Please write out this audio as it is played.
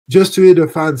just to hear the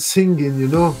fans singing, you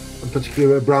know, and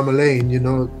particularly Bramall Lane, you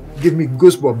know, give me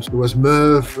goosebumps. There was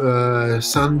Murph,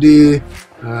 Sandy,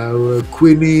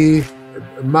 Queenie,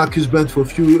 Marcus Bent for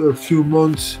a few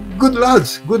months. Good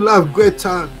lads, good laugh, great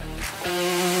time.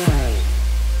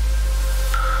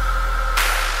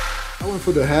 I went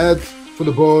for the head, for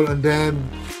the ball, and then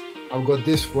I got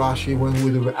this flash. He went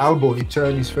with the elbow. He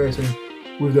turned his face and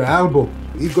with the elbow.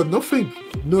 He got nothing,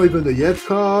 not even the red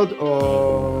card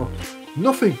or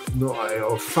nothing, no,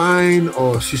 or fine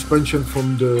or suspension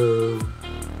from the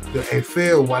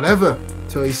FA or whatever.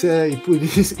 So he said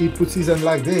he puts his hand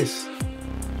like this.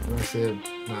 And I said,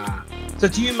 nah. So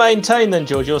do you maintain then,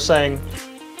 George? You're saying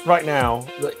right now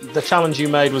that the challenge you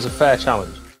made was a fair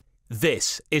challenge?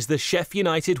 This is the Chef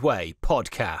United Way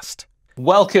podcast.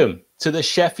 Welcome to the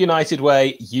Chef United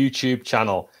Way YouTube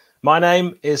channel. My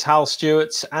name is Hal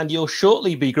Stewart, and you'll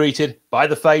shortly be greeted by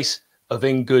the face of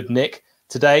Ingood Nick.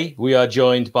 Today, we are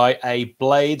joined by a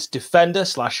Blades defender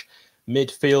 /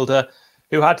 midfielder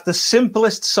who had the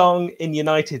simplest song in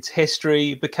United's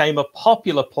history, became a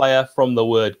popular player from the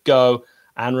word go,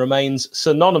 and remains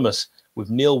synonymous with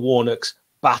Neil Warnock's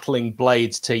battling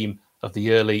Blades team of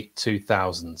the early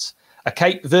 2000s. A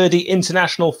Cape Verde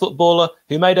international footballer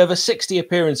who made over 60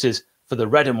 appearances for the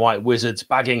Red and White Wizards,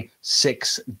 bagging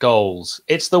 6 goals.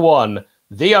 It's the one,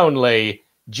 the only,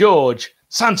 George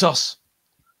Santos.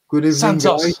 Good evening,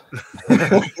 Santos.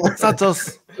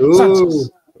 Santos. Ooh,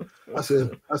 that's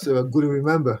a good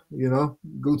remember, you know.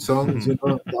 Good songs, you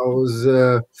know. That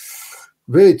was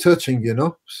very touching, you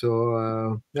know.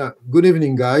 So, yeah, good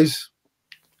evening, guys.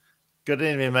 Good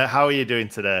evening, mate. How are you doing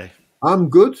today? I'm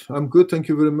good. Thank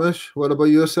you very much. What about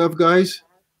yourself, guys?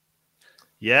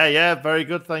 Yeah, very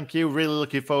good. Thank you. Really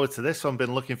looking forward to this one.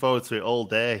 Been looking forward to it all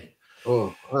day.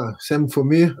 Oh, same for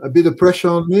me. A bit of pressure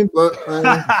on me, but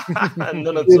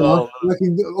none at you all. know, like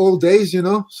in all days, you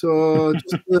know. So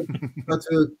just that's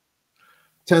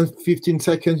 10, 15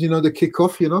 seconds, you know, the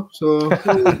kickoff, you know. So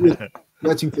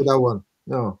waiting for that one.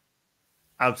 No.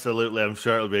 Absolutely. I'm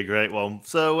sure it'll be a great one.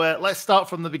 So let's start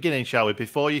from the beginning, shall we?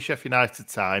 Before your Sheffield United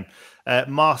time,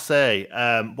 Marseille.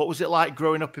 What was it like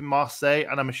growing up in Marseille?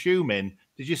 And I'm assuming,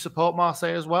 did you support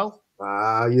Marseille as well?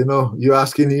 You know, you're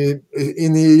asking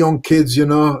in the young kids, you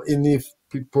know, in the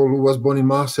people who was born in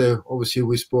Marseille. Obviously,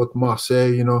 we support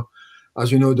Marseille, you know.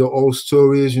 As you know, the old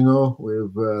stories, you know,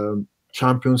 with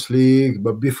Champions League.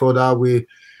 But before that,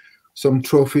 some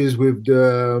trophies with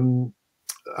the,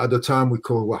 at the time we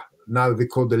call what? Now they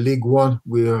call the League One.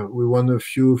 We won a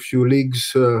few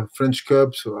leagues, French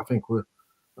Cup. So I think we're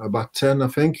about 10, I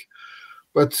think.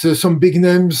 But some big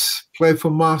names play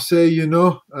for Marseille, you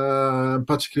know,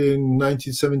 particularly in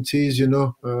 1970s, you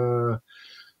know.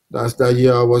 That's that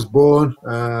year I was born.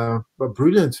 But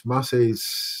brilliant. Marseille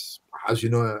is, as you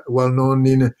know, well known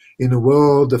in the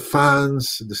world. The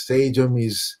fans, the stadium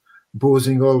is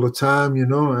buzzing all the time, you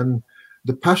know, and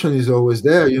the passion is always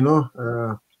there, you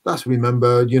know. That's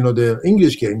remember, you know, the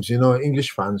English games, you know,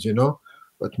 English fans, you know.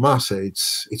 But Marseille,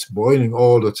 it's boiling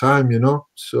all the time, you know.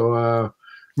 So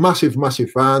massive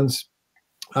fans.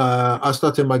 I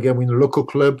started my game in a local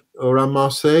club around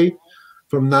Marseille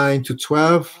from 9 to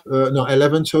 12,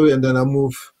 11, sorry, and then I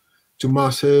moved to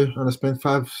Marseille and I spent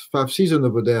five seasons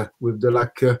over there with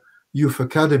the youth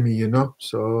academy, you know.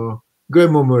 So great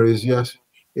memories, yes,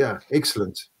 yeah,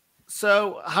 excellent.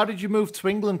 So how did you move to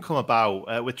England come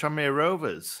about with Tranmere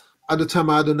Rovers? At the time,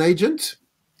 I had an agent.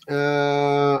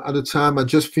 At the time, I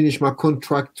just finished my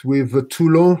contract with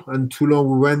Toulon, and Toulon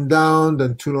we went down.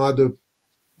 Then Toulon had a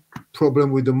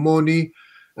problem with the money,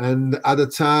 and at the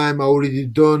time, I already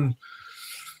done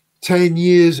 10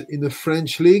 years in the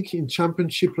French league in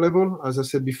championship level. As I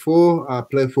said before, I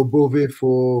played for Beauvais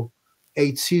for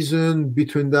 8 seasons.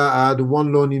 Between that, I had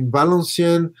 1 loan in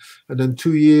Valenciennes, and then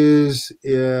 2 years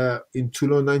in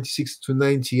Toulon, 96 to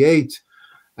 98.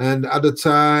 And at the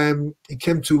time, he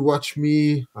came to watch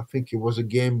me. I think it was a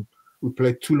game we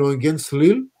played Toulon against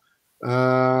Lille.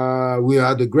 We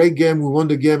had a great game. We won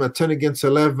the game at 10 against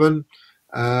 11.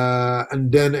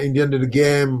 And then in the end of the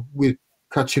game, we're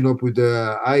catching up with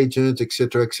the agent,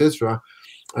 etc., etc.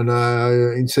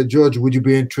 And he said, George, would you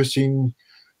be interested?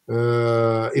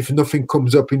 If nothing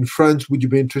comes up in France, would you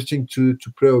be interested to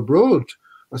play abroad?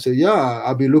 I said, yeah,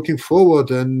 I'll be looking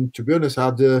forward. And to be honest, I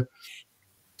had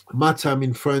my time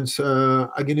in France,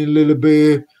 I get a little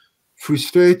bit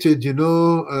frustrated, you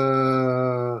know.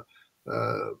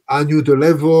 I knew the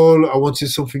level. I wanted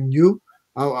something new.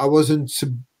 I wasn't,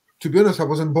 to be honest, I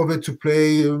wasn't bothered to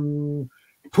play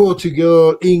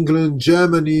Portugal, England,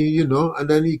 Germany, you know. And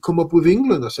then he come up with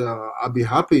England. I said, I'll be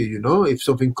happy, you know, if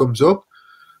something comes up.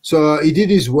 So he did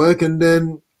his work, and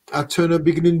then I turned up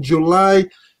beginning July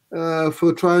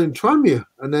for trying me.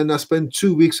 And then I spent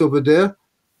 2 weeks over there.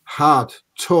 Hard,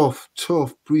 tough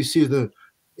preseason.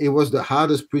 It was the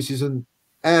hardest preseason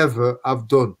ever I've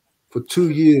done for 2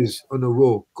 years on a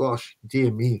row. Gosh,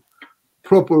 dear me.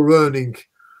 Proper running,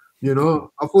 you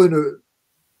know. I thought,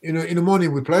 in the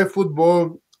morning we play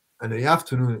football, and in the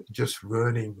afternoon just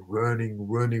running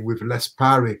with less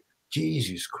parry.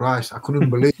 Jesus Christ, I couldn't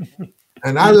believe it.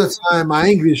 And at the time, my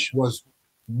English was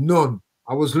none.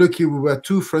 I was lucky we were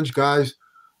 2 French guys,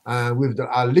 and with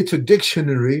our little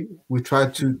dictionary, we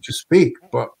tried to speak,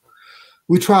 but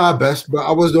we try our best. But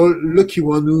I was the lucky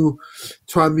one who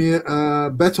tried me,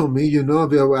 bet on me, you know.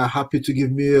 They were happy to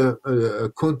give me a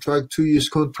contract, 2 years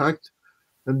contract.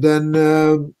 And then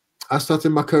I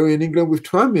started my career in England with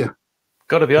Tranmere.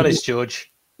 Got to be honest,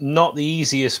 George, not the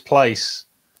easiest place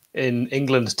in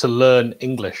England to learn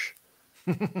English.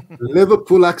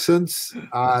 Liverpool accents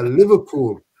are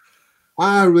Liverpool,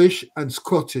 Irish and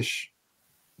Scottish.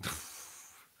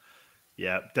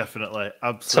 Yeah, definitely.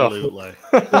 Absolutely.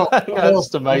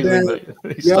 That's amazing.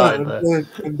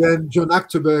 And then John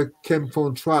Achterberg came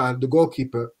from trial, the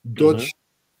goalkeeper, Dutch,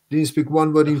 didn't speak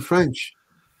one word in French.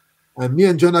 And me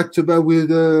and John Achterberg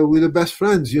were the best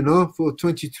friends, you know, for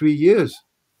 23 years.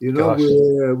 You know,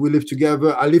 we lived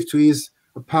together. I lived to his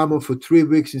apartment for 3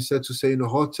 weeks instead to stay in a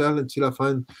hotel until I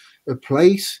find a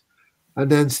place. And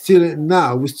then still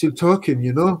now we're still talking,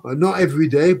 you know, not every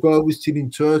day, but we're still in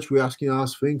touch. We're asking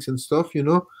us things and stuff, you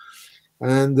know.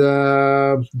 And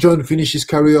John finished his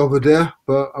career over there,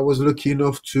 but I was lucky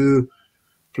enough to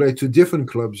play to different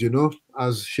clubs, you know,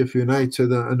 as Sheffield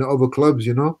United and other clubs,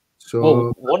 you know. So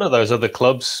well, one of those other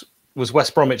clubs was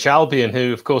West Bromwich Albion,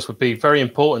 who, of course, would be very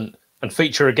important and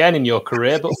feature again in your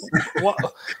career. But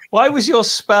why was your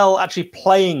spell actually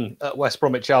playing at West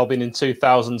Bromwich Albion in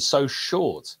 2000 so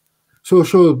short? So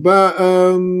short, but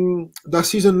that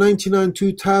season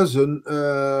 99-2000,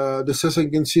 the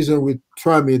second season with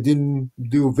Tranmere didn't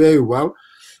do very well.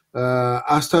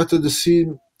 I started the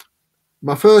season,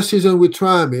 my first season with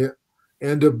Tranmere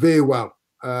ended up very well.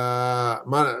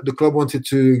 The club wanted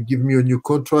to give me a new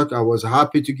contract. I was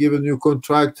happy to give a new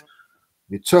contract.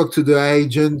 We talked to the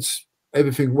agents.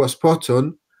 Everything was spot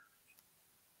on.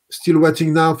 Still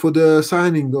waiting now for the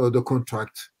signing of the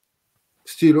contract.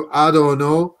 Still, I don't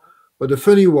know. But the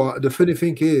funny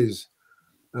thing is,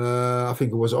 I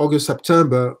think it was August,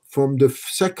 September. From the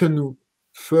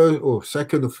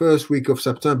first week of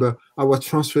September, I was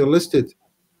transfer listed.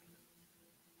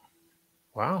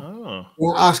 Wow.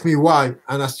 Don't ask me why,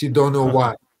 and I still don't know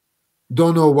why.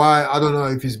 Don't know why. I don't know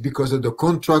if it's because of the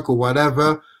contract or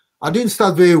whatever. I didn't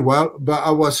start very well, but I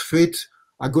was fit.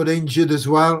 I got injured as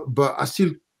well, but I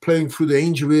still playing through the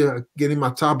injury, getting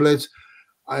my tablets.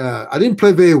 I didn't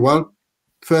play very well.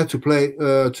 Fair to play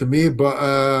to me,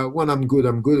 but when I'm good,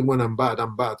 I'm good. When I'm bad,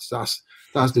 I'm bad. That's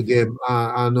the game.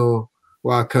 I know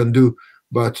what I can do.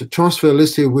 But transfer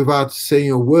listed without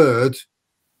saying a word,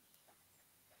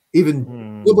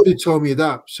 even nobody told me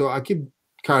that. So I keep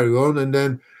carry on. And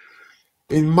then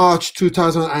in March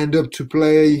 2000, I ended up to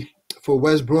play for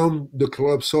West Brom. The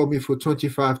club sold me for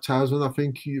 25,000, I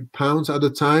think, pounds at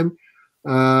the time.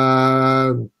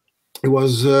 It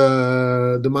was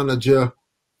the manager.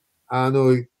 I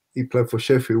know he played for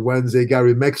Sheffield Wednesday,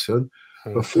 𝐍𝐸𝐸𝐍.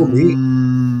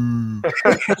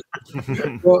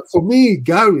 But for me,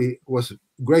 Gary was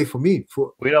great for me.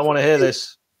 We don't want to hear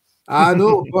this. I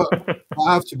know, but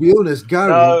I have to be honest,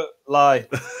 Gary. No, lie.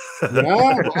 Yeah,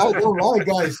 I don't lie,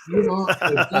 guys. You know,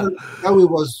 Gary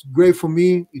was great for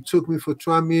me. He took me for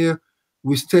Tranmere.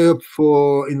 We stayed up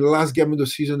in the last game of the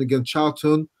season against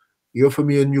Charlton. He offered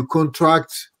me a new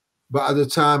contract. But at the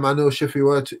time, I know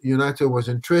Sheffield United was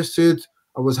interested.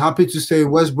 I was happy to stay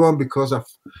in West Brom because I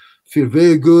feel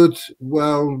very good,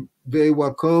 very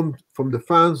welcomed from the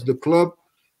fans, the club.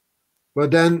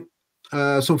 But then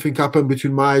something happened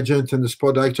between my agent and the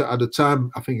sport director at the time.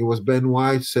 I think it was Ben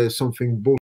White, said something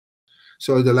bull.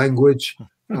 Sorry, the language.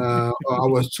 I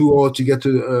was too old to get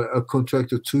a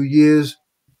contract of 2 years.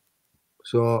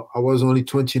 So I was only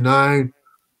 29.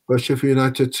 But Sheffield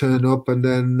United turned up, and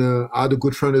then I had a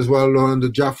good friend as well, Laurent de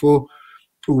Jaffo,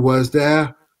 who was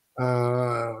there.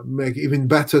 Make even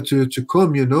better to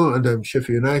come, you know. And then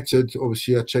Sheffield United,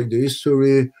 obviously, I checked the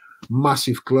history,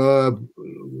 massive club,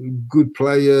 good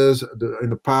players in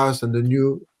the past, and the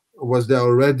new was there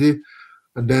already.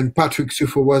 And then Patrick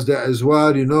Suffo was there as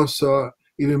well, you know. So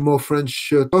even more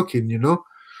French talking, you know.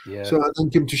 Yeah. So I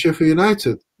then came to Sheffield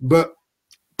United, but.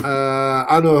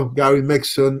 I know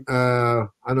𝐍𝐸𝐸𝐍.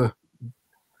 I know,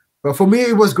 but for me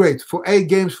it was great. For 8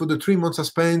 games, for the 3 months I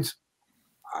spent,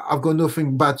 I've got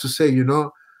nothing bad to say. You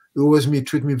know, it was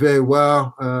treat me very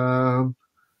well.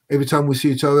 Every time we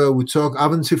see each other, we talk. I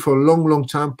haven't seen for a long, long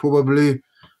time. Probably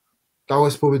that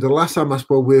was probably the last time I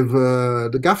spoke with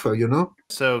the gaffer.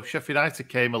 So Sheffield United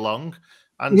came along,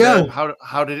 and Yeah.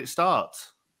 How did it start?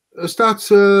 It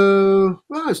started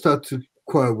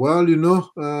quite well,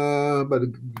 but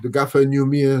the gaffer knew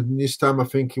me, and this time I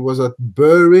think he was at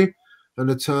Bury. And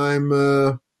the time,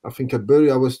 I think at Bury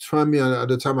I was trying at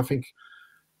the time. I think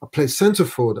I played centre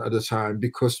forward at the time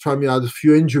because Trami had a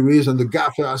few injuries, and the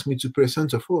gaffer asked me to play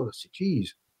centre forward. I said,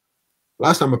 geez.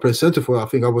 Last time I played centre forward, I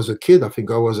think I was a kid. I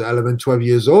think I was 11, 12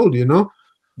 years old,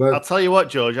 But I'll tell you what,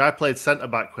 George, I played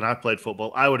centre-back when I played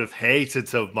football. I would have hated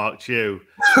to have marked you.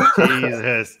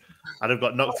 Jesus. I'd have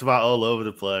got knocked about all over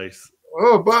the place.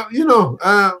 Oh, but,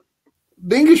 the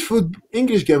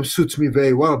English game suits me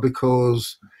very well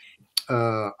because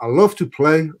I love to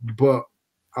play, but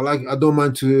I don't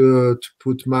mind to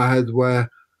put my head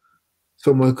where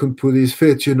someone can put his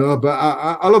feet, But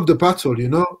I love the battle,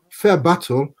 fair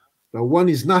battle. But one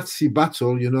is Nazi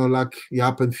battle, like it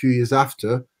happened a few years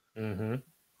after. Mm-hmm.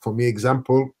 For me,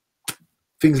 example,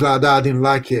 things like that, I didn't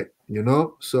like it,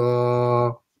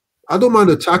 So I don't mind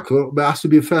a tackle, but it has to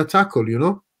be a fair tackle,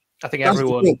 I think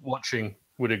everyone watching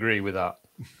would agree with that.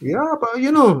 Yeah, but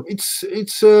it's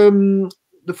the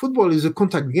football is a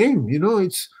contact game,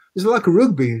 It's like a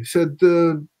rugby. He said,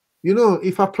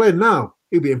 if I play now,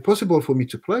 it'd be impossible for me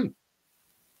to play.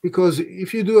 Because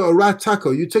if you do a right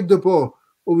tackle, you take the ball,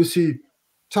 obviously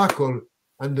tackle,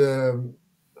 and a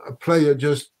player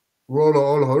just roll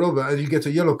all over, and you get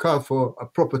a yellow card for a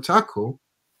proper tackle.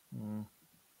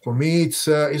 For me, it's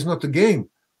not a game.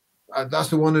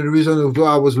 That's one of the reasons, although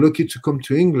I was lucky to come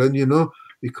to England,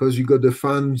 because you got the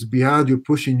fans behind you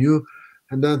pushing you,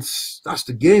 and that's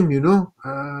the game,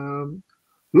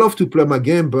 Love to play my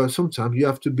game, but sometimes you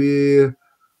have to be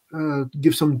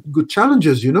give some good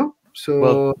challenges, So,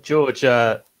 well, George,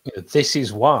 this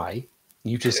is why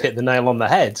you just hit the nail on the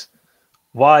head.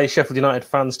 Why Sheffield United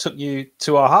fans took you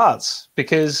to our hearts,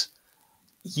 because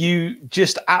you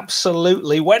just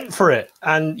absolutely went for it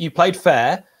and you played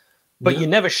fair, but you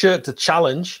never shirked a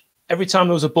challenge. Every time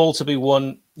there was a ball to be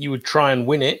won, you would try and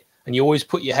win it, and you always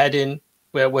put your head in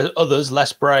where others,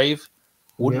 less brave,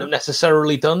 wouldn't have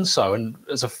necessarily done so. And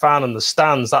as a fan in the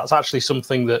stands, that's actually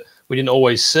something that we didn't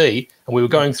always see. And we were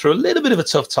going through a little bit of a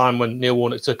tough time when Neil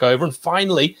Warnock took over. And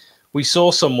finally, we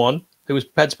saw someone who was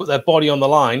prepared to put their body on the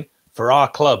line for our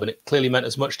club. And it clearly meant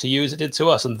as much to you as it did to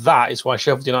us. And that is why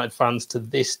Sheffield United fans to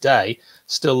this day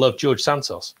still love George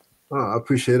Santos. Oh, I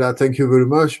appreciate that. Thank you very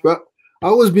much. But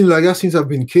I've always been like that since I've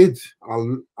been a kid.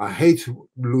 I hate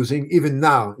losing. Even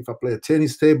now, if I play a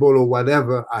tennis table or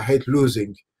whatever, I hate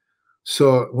losing.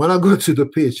 So when I go to the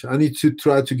pitch, I need to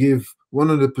try to give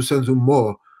 100% or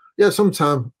more. Yeah,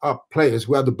 sometimes our players,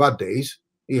 we had the bad days.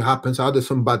 It happens. I had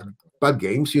some bad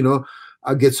games,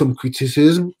 I get some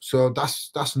criticism. So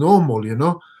that's normal,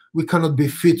 We cannot be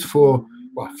fit for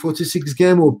 46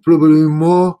 games or probably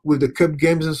more with the cup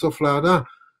games and stuff like that.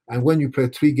 And when you play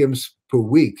 3 games per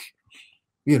week,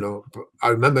 I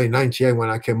remember in 98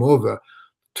 when I came over,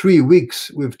 3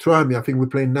 weeks with Trami, I think we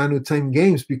played 9 or 10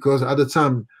 games because at the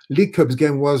time, League Cups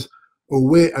game was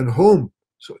away and home.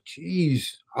 So,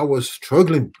 geez, I was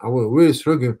struggling. I was really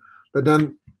struggling. But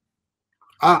then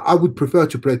I would prefer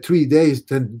to play 3 days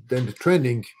than the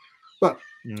training. But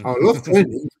I love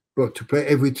training, but to play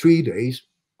every 3 days,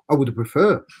 I would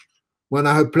prefer. When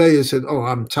I had players said, oh,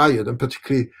 I'm tired, and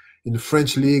particularly in the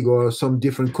French league or some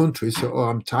different countries, so, oh,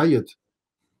 I'm tired.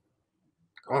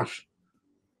 Gosh,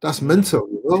 that's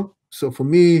mental, So for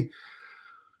me,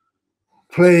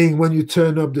 playing when you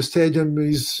turn up the stadium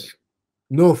is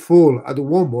no full at the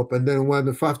warm-up, and then when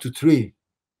the 5-3,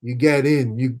 you get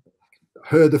in, you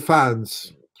hear the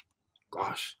fans.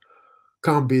 Gosh,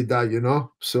 can't beat that,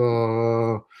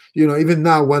 So, even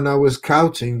now when I was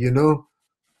scouting, oh,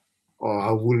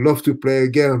 I would love to play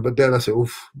again, but then I said,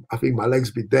 oof, I think my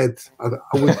legs be dead. I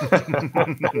would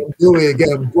do it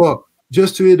again. But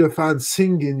just to hear the fans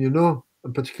singing, and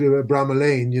particularly Bramall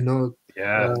Lane,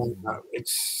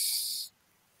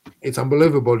 it's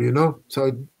unbelievable, So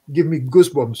it give me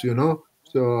goosebumps,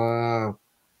 So,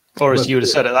 or as you would have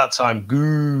said at that time,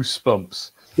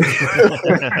 goosebumps.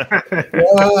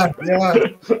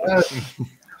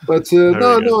 But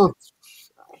no.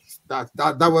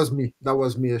 That was me. That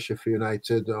was me at Sheffield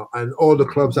United, and all the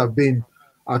clubs I've been.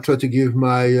 I try to give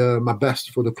my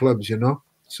best for the clubs,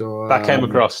 So that came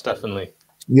across definitely.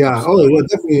 Yeah.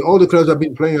 Definitely. All the clubs I've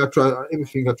been playing, I try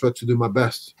to do my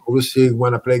best. Obviously,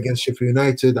 when I play against Sheffield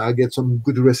United, I get some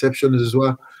good receptions as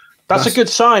well. That's a good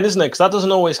sign, isn't it? Because that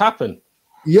doesn't always happen.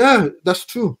 Yeah, that's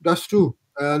true.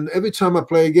 And every time I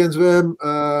play against them,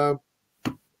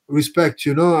 respect,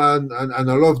 you know, and I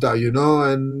love that, you know,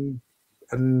 and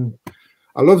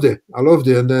I loved it.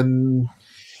 And then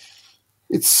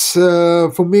it's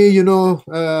for me, you know,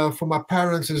 for my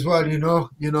parents as well, you know,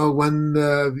 when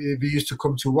they used to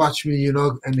come to watch me, you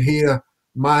know, and hear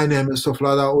my name and stuff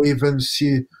like that, or even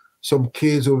see some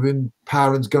kids or even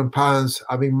parents, grandparents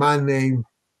having my name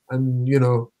and, you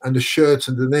know, and the shirts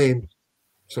and the name.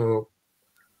 So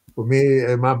for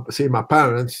me, my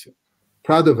parents,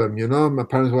 proud of them, you know. My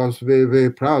parents was very,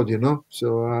 very proud, you know.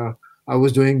 So I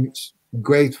was doing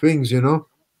great things, you know.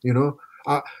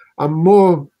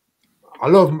 I'm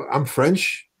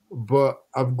French, but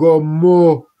I've got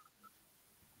more.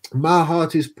 My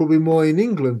heart is probably more in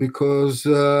England because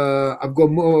I've got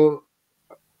more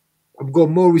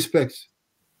respect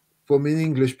for me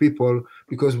English people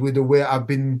because with the way I've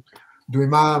been doing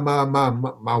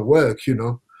my work, you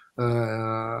know,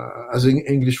 as an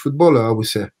English footballer, I would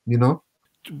say, you know.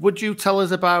 Would you tell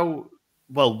us about,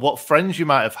 well, what friends you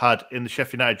might have had in the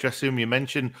Sheffield United dressing room? You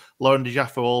mentioned Lauren de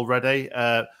Jaffo already.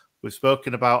 We've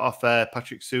spoken about off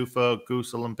Patrick Sufo,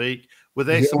 𝐍𝐸𝐫𝐝�· Were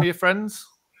they some of your friends?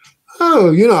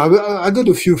 Oh, you know, I got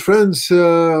a few friends.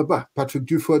 Patrick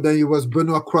Dufour, then he was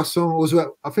Benoit Croissant as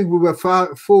well. I think we were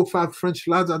 4 or 5 French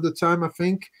lads at the time, I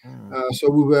think. So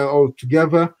we were all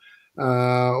together,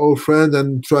 all friends,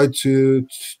 and tried to,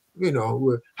 you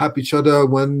know, help each other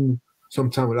when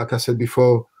sometimes, like I said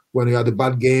before, when we had a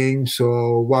bad game,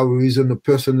 so what reason, the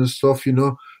personal stuff, you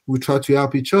know, we try to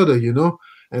help each other, you know.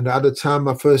 And at the time,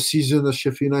 my first season at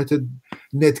Sheffield United,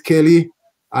 Ned Kelly,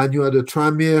 I knew at the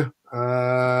Tranmere,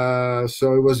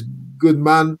 so it was good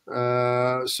man.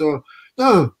 So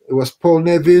no, it was Paul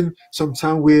Nevin.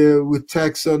 Sometimes we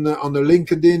text on the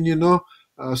LinkedIn, you know.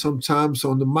 Sometimes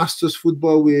on the Masters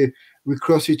football we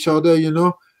cross each other, you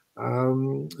know.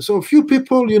 So a few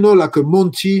people, you know, like a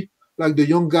Monty, like the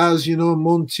young guys, you know,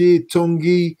 Monty,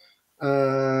 Tongi,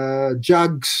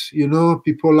 Jags, you know,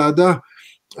 people like that.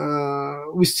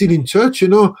 We're still in touch, you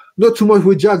know, not too much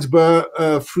with Jags, but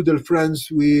through the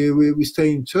friends, we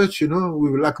stay in touch, you know. We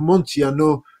were like Monty, I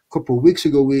know a couple of weeks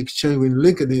ago we exchanged with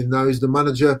LinkedIn. Now he's the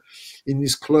manager in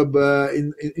his club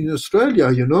in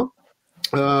Australia, you know.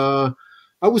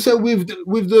 I would say with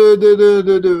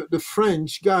the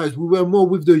French guys, we were more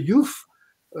with the youth.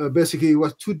 Basically, it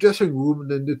was 2 dressing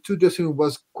rooms, and the 2 dressing room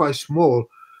was quite small,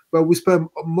 but we spent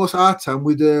most of our time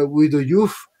with the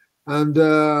youth. And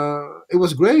it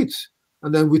was great.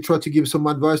 And then we tried to give some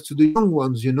advice to the young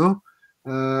ones, you know.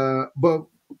 But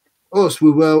us,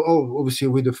 we were obviously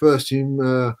with the first team.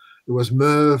 It was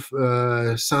Merv,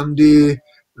 Sandy,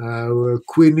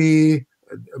 Queenie,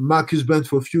 Marcus Bent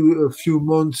for a few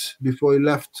months before he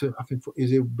left. I think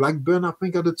is it Blackburn? I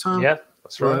think at the time. Yeah,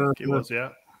 that's right. He was, yeah.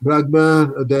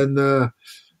 Blackburn. Then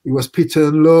it was Peter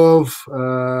and Love.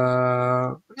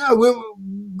 Yeah, we're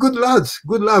good lads,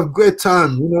 great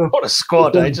time, you know. What a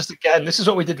squad, eh? Just again, this is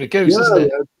what we did with Goose, isn't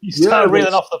it? You start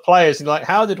reeling off the players and like,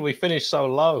 how did we finish so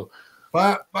low?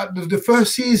 But the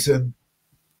first season,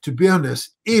 to be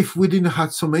honest, if we didn't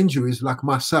have some injuries like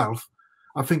myself,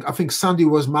 I think Sandy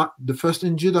was the first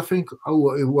injured. I think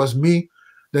it was me.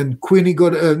 Then Queenie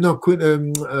got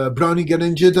Brownie got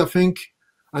injured, I think,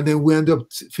 and then we ended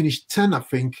up finished 10, I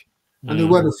think. And there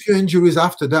were a few injuries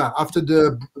after that.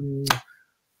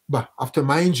 After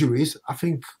my injuries, I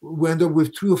think we ended up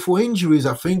with 3 or 4 injuries,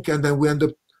 I think, and then we end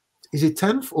up, is it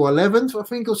 10th or 11th, I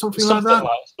think, or something like that?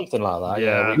 Something like that,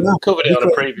 yeah. We covered it on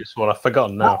a previous one. I've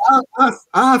forgotten now.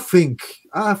 I think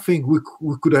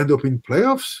we could end up in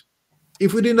playoffs.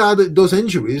 If we didn't have those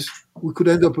injuries, we could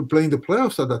end up playing the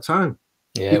playoffs at that time.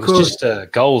 Yeah, it was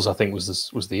just goals, I think, was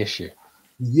the issue.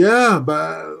 Yeah,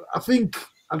 but I think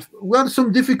we had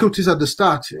some difficulties at the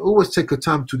start. It always take a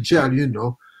time to gel, you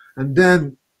know. And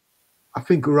then I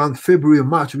think around February or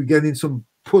March, we're getting some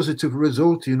positive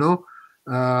result, you know.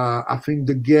 I think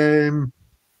the game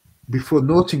before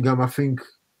Nottingham, I think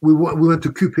we went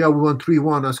to QPR, we won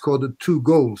 3-1. I scored 2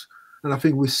 goals. And I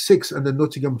think we're 6th and then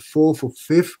Nottingham 4th or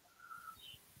 5th.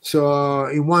 So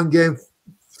in one game,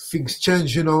 things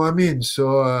change, you know what I mean?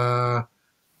 So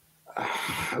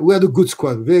we had a good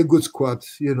squad, very good squad,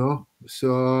 you know.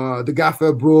 So the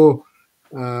gaffer brought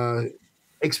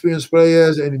experienced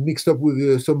players and it mixed up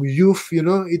with some youth, you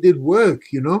know. It did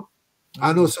work, you know.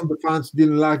 I know some of the fans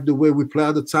didn't like the way we play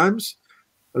at the times,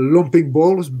 lumping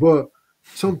balls, but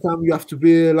sometimes you have to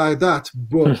be like that.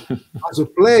 But as a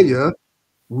player,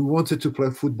 we wanted to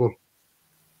play football.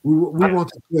 We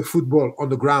wanted to play football on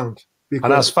the ground.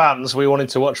 And as fans, we wanted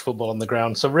to watch football on the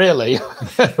ground. So really,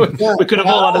 we could have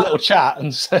all had a little chat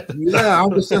and said, yeah, I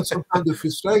understand sometimes the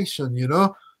frustration, you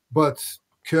know. But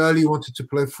Curly wanted to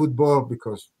play football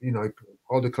because, you know,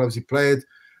 all the clubs he played.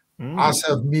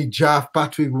 Ourselves, me, Jaff,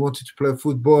 Patrick, we wanted to play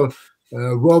football.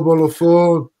 Rob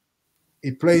Olafone,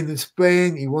 he played in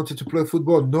Spain. He wanted to play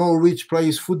football. Norwich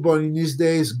plays football in these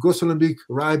days. Gosselin,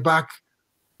 right back.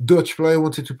 Dutch player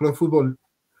wanted to play football.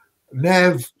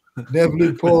 Nev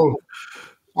Paul,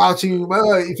 shouting,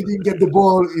 well, if he didn't get the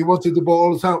ball, he wanted the ball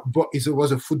all the time. But he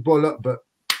was a footballer, but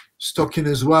stuck in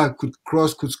as well. Could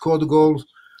cross, could score the goals.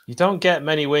 You don't get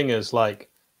many wingers like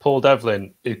Paul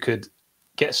Devlin who could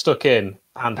get stuck in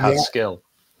and had skill.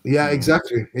 Yeah,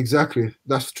 exactly.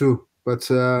 That's true. But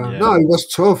no, it was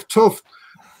tough.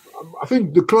 I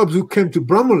think the clubs who came to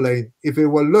Bramall Lane, if they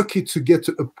were lucky to get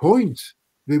to a point,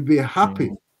 they'd be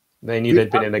happy. They knew they'd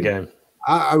been in a game.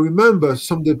 I remember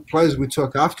some of the players we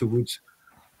talked afterwards.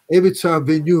 Every time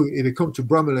they knew if they come to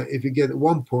Bramall Lane, if you get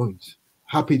 1 point,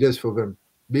 happy days for them.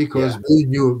 Because they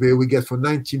knew they would get for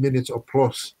 90 minutes or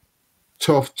plus.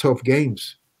 Tough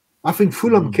games. I think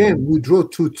Fulham came. We drew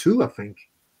 2-2, I think.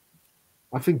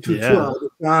 2-2 at the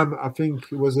time. I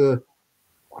think it was it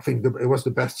was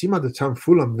the best team at the time.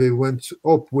 Fulham. They went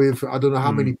up with I don't know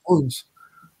how many points.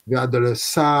 We had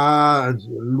Sa and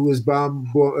Luis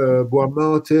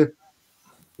Boamarte.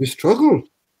 We struggled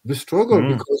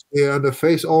because we're on the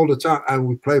face all the time, and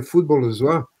we play football as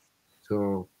well.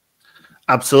 So.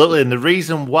 Absolutely, and the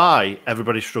reason why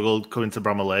everybody struggled coming to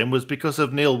Bramall Lane was because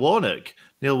of Neil Warnock.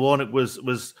 Neil Warnock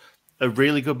was a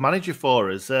really good manager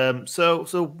for us.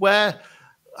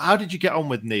 How did you get on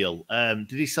with Neil? Did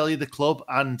he sell you the club?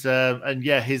 And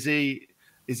is he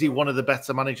one of the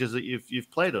better managers that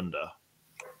you've played under?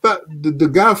 But the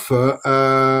gaffer,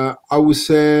 I would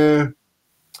say,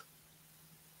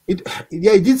 he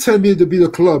did sell me to be the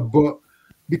club, but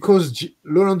because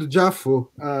Laurent de Jaffo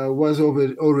was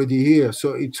already here,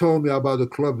 so he told me about the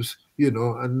clubs,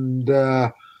 and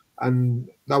that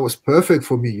was perfect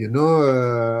for me,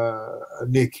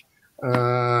 Nick.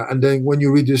 And then when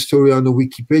you read the story on the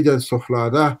Wikipedia and stuff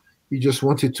like that, he just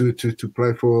wanted to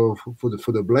play for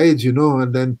the Blades,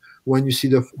 And then when you see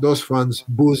those fans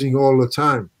boozing all the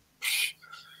time,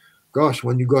 gosh,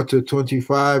 when you got to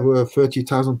 25 or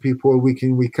 30,000 people week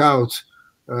in, week out,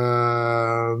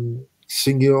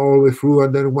 singing all the way through,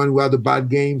 and then when we had the bad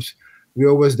games, we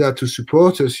always there to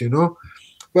support us,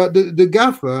 But the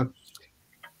gaffer,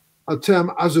 I'll tell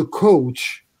him, as a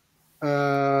coach,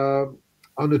 on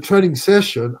the training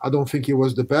session, I don't think he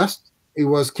was the best. It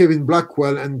was Kevin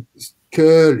Blackwell and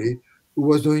Curly who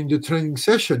was doing the training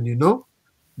session,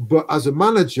 But as a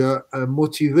manager,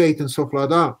 motivate and stuff like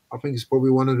that, I think he's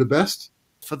probably one of the best.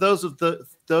 For those of them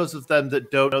that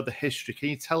don't know the history, can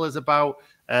you tell us about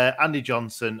Andy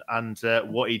Johnson and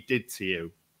what he did to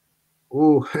you?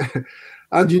 Oh,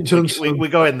 Andy Johnson. We're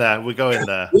going there.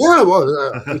 Yeah,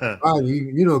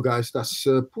 well, guys, that's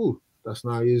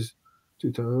now is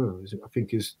 2000. I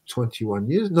think it's 21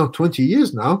 years. No, 20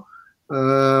 years now.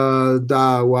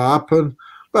 That what happened.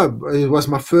 But it was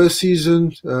my first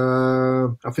season.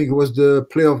 I think it was the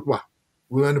playoff. Well,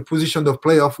 we were in a position of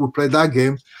playoff. We played that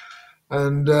game.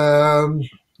 And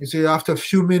you see, after a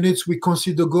few minutes, we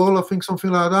conceded the goal, I think,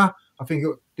 something like that. I think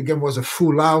the game was a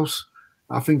full house.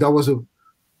 I think that was the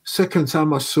second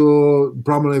time I saw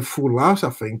Bramall Lane full house, I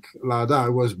think, like that.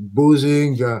 It was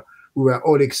buzzing. We were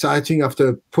all exciting after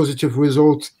a positive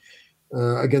result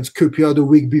against QPR the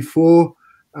week before,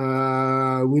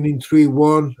 winning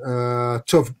 3-1.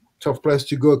 Tough place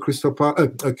to go,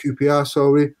 QPR,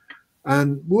 sorry.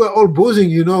 And we were all buzzing,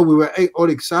 we were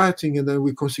all exciting, and then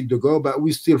we conceded the goal, but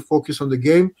we still focused on the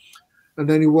game. And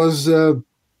then it was a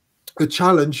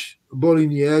challenge, ball in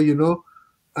the air,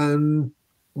 and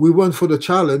we went for the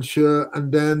challenge.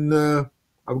 And then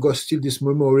I've got still this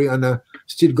memory, and I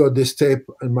still got this tape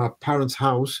in my parents'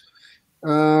 house.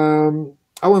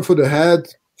 I went for the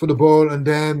head, for the ball, and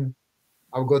then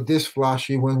I've got this flash.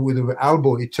 He went with the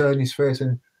elbow. He turned his face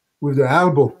and with the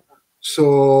elbow.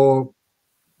 So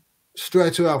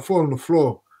straight away, I fall on the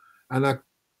floor, and I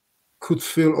could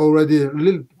feel already a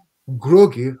little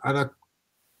groggy, and I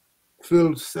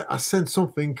sensed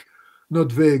something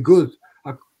not very good.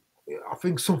 I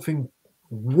think something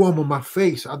warm on my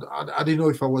face. I didn't know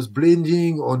if I was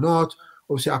blinding or not.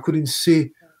 Obviously, I couldn't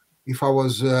see if I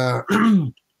was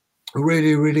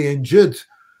really, really injured,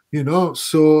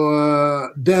 So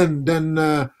then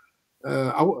I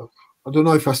don't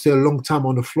know if I stayed a long time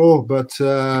on the floor, but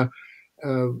I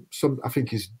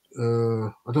think it's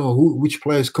I don't know which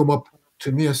players come up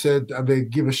to me and said, and they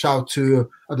give a shout to,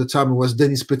 at the time it was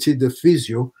Dennis Petit, the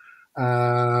physio,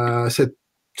 said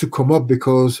to come up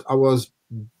because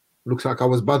looks like I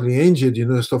was badly injured,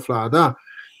 stuff like that.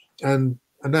 And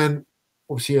then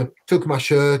obviously I took my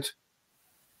shirt,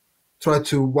 tried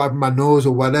to wipe my nose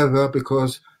or whatever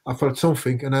because I felt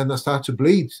something, and then I started to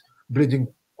bleed. bleeding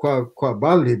quite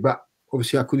badly, but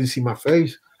obviously I couldn't see my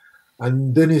face.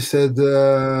 And then he said,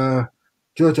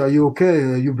 George, are you okay?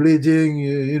 Are you bleeding?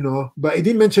 You know, but he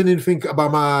didn't mention anything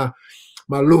about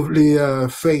my lovely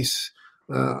face.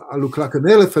 I look like an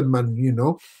elephant man, you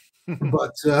know.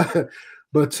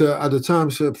 but at the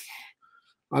time, so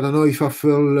I don't know if I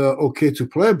feel okay to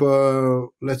play, but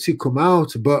let's see come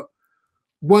out. But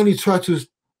when he tried to,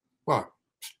 well,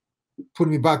 put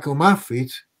me back on my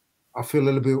feet, I feel a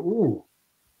little bit, oh,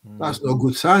 that's no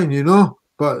good sign, you know.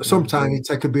 But sometimes it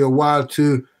takes a bit of a while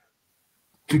to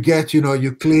get, you know,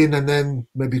 you clean, and then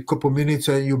maybe a couple of minutes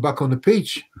and you're back on the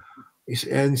pitch.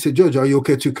 And he said, George, are you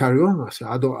okay to carry on? I said,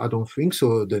 I don't think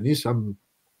so, Dennis. I'm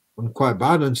quite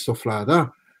bad and stuff like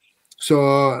that.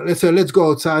 So let's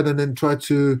go outside and then try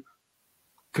to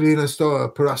clean and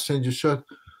stuff, perhaps change the shirt.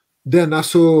 Then I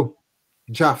saw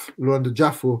Luanda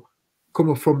Jaffo come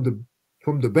up from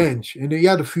the bench, and he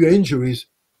had a few injuries.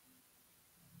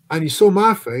 And he saw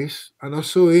my face, and I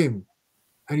saw him,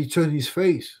 and he turned his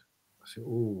face. I said,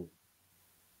 oh.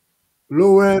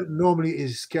 Lower normally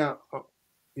is scared.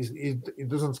 He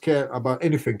doesn't care about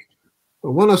anything.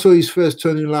 But when I saw his face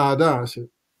turning like that, I said,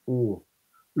 oh,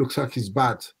 looks like he's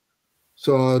bad.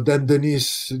 So then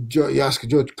Denise, he asked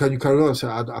George, can you carry on? I said,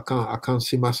 I can't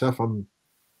see myself. I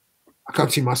can't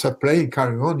see myself playing,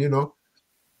 carrying on, you know.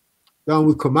 Then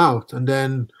we come out, and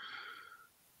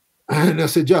I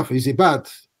said, Jeff, is he bad?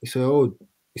 He said, oh,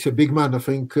 he's a big man. I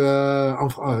think,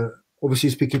 obviously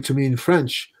speaking to me in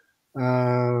French.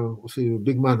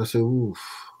 Big man. I said, oof,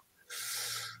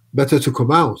 better to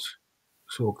come out.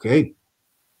 So, okay.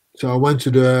 So I went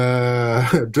to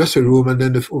the dressing room, and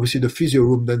then obviously the physio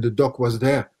room. Then the doc was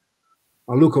there.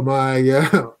 I look at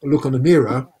look on the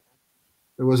mirror.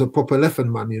 There was a proper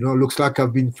elephant man. You know, looks like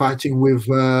I've been fighting with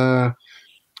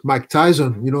Mike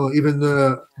Tyson. You know, even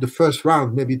the first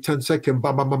round, maybe 10 seconds,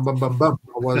 bam, bam, bam, bam, bam, bam.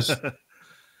 I was,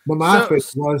 but my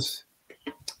face was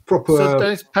proper. So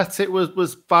Dennis Pettit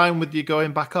was fine with you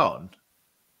going back on?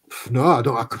 No, I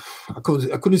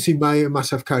couldn't see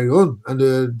myself carry on.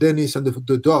 And Dennis and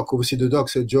the doc, obviously the doc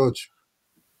said, George,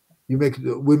 we make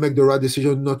the right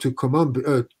decision not to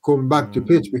come back to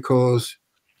pitch because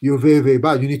you're very, very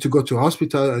bad. You need to go to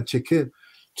hospital and check in,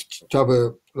 to have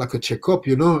a checkup,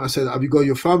 you know. I said, have you got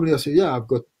your family? I said, yeah, I've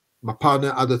got my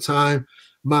partner at the time.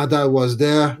 My dad was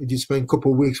there. He did spend a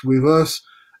couple of weeks with us.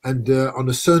 And on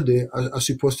a Sunday, I was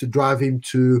supposed to drive him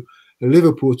to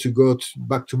Liverpool to go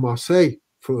back to Marseille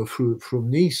from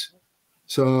Nice.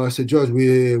 So I said, George,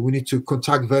 we need to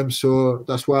contact them. So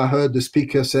that's why I heard the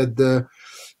speaker said, I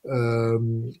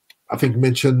think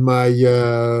mentioned my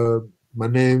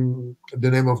name,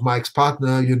 the name of my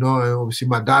ex-partner, you know, and obviously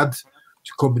my dad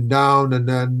to coming down, and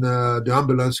then the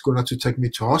ambulance going to have to take me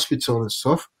to hospital and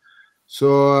stuff.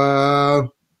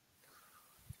 So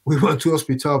we went to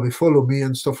hospital, they followed me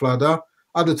and stuff like that.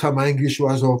 At the time, my English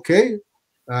was okay.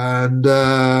 And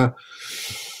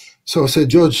so I said,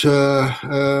 George,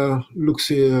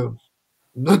 looks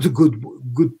not a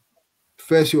good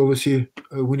face. Obviously,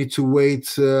 we need to wait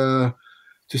to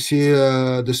see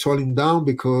the swelling down,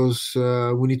 because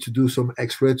we need to do some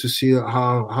X-ray to see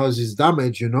how's his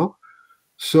damage, you know.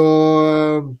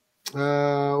 So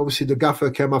obviously the gaffer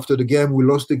came after the game. We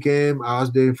lost the game. I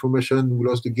asked the information. We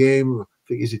lost the game. I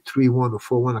think, is it 3-1 or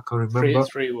 4-1? I can't remember.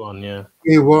 3-1, yeah.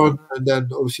 3-1, and then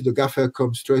obviously the gaffer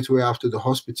comes straight away after the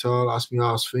hospital, asked me how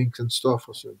I was thinking and stuff.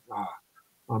 I said,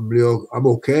 I'm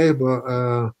okay, but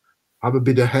I have a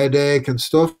bit of headache and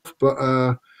stuff.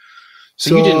 But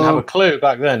so you didn't have a clue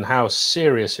back then how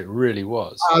serious it really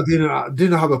was. I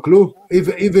didn't have a clue.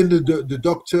 Even the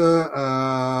doctor,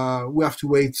 we have to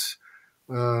wait.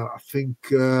 I think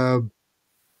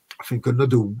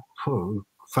another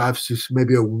 5, 6,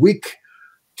 maybe a week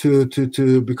to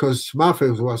because my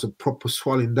face was a proper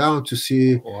swelling down to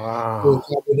see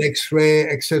an X-ray,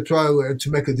 etc., to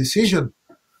make a decision.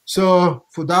 So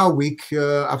for that week,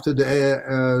 after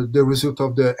the result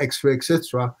of the X-ray,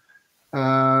 etc.,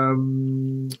 I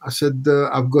said,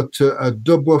 I've got a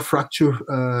double fracture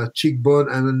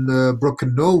cheekbone and a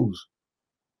broken nose.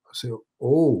 I said,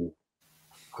 oh.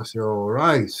 I said, all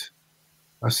right.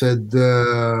 I said,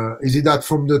 is it that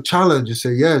from the challenge? He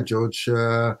said, yeah, George.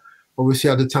 Obviously,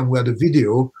 at the time we had a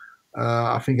video.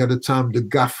 I think at the time the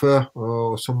gaffer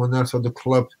or someone else at the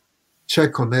club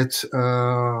check on it.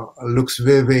 Looks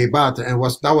very, very bad. And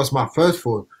that was my first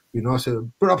thought. You know, I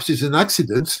said, perhaps it's an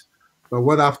accident. But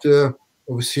what after,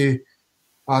 obviously,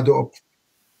 I had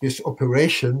this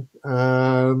operation,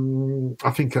 I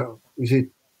think, is it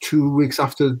 2 weeks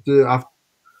after I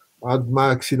had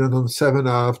my accident on 7,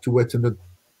 I have to wait another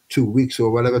 2 weeks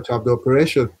or whatever to have the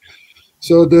operation.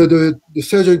 So the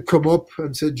surgeon come up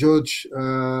and said, George,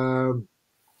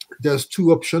 there's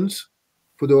two options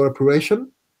for the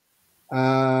operation.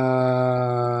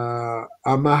 I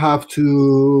might have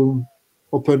to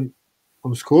open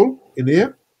on skull in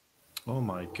here. Oh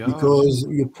my God. Because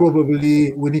we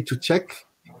need to check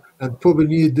and probably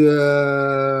need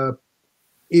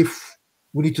if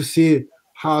we need to see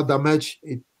how damaged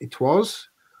it was,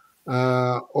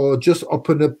 or just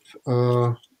open up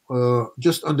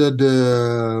just under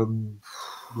the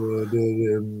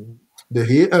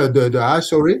eye,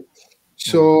 sorry.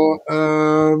 So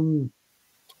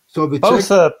so we both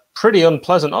checked. are pretty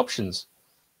unpleasant options.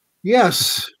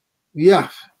 Yes, yeah.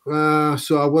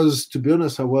 So I was, to be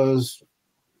honest, I was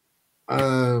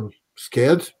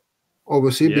scared,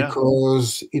 obviously,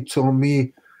 because it told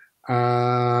me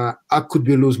I could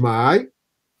be lose my eye.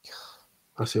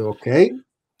 I said, okay.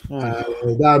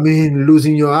 That means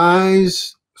losing your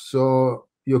eyes, so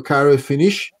your career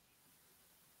finish.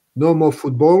 No more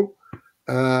football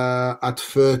at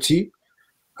 30.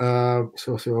 So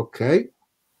I said, okay.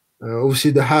 Obviously,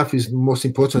 the health is the most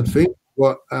important thing.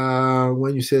 But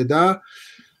when you say that,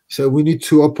 so we need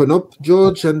to open up,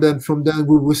 George, and then from then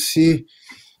we will see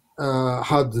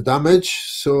how the damage.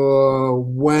 So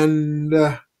when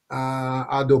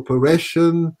at the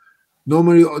operation,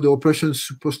 normally the operation is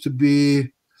supposed to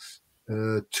be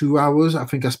 2 hours. I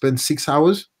think I spent 6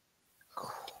 hours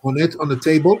on the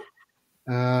table.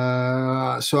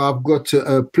 So I've got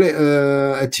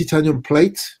a titanium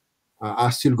plate. I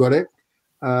still got it.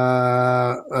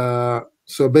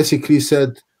 So basically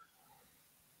said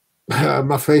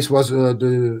my face was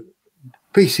the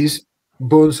pieces,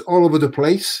 bones all over the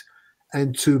place,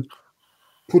 and to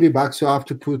put it back, so I have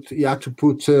to put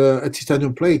a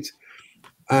titanium plate.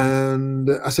 And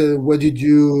I said, "Where did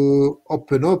you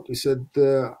open up?" He said,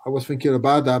 "I was thinking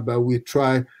about that, but we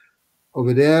try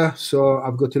over there." So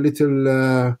I've got a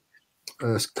little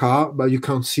scar, but you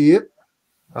can't see it.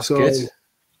 That's so good.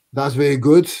 That's very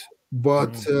good.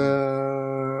 But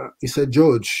he said,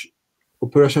 "George,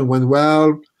 operation went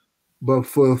well, but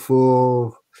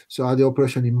so I had the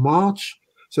operation in March."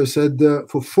 So he said,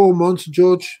 "For 4 months,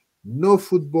 George, no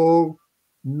football,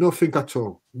 nothing at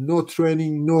all, no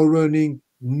training, no running,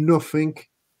 nothing,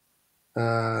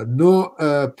 no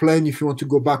plane. If you want to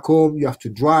go back home, you have to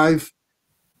drive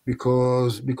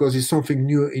because it's something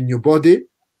new in your body,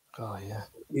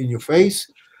 in your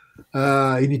face.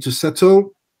 You need to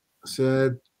settle." I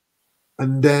said,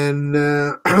 and then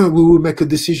we will make a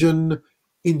decision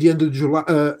in the end of July,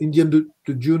 in the end of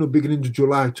June or beginning of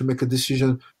July, to make a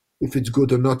decision if it's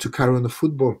good or not to carry on the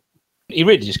football. He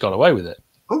really just got away with it.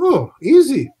 Oh,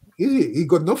 easy. He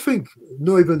got nothing,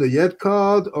 not even a yellow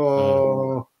card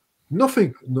or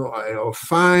nothing, no, or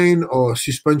fine or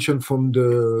suspension from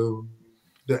the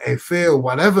FA or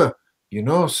whatever,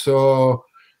 So.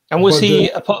 And was he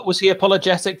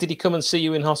apologetic? Did he come and see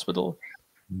you in hospital?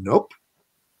 Nope.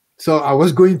 So I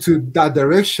was going to that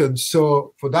direction.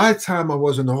 So for that time, I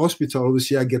was in the hospital.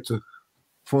 Obviously, I get to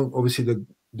phone. Obviously,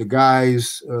 the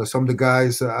guys, some of the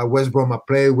guys at West Brom I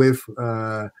play with,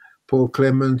 Paul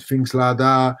Clement, things like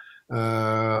that.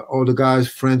 All the guys,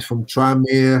 friends from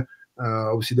Tranmere,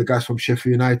 obviously the guys from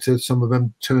Sheffield United. Some of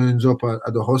them turns up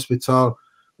at the hospital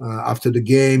after the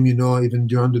game. Even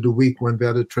during the week when we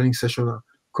had a training session,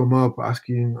 come up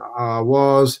asking how I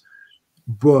was.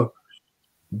 But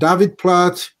David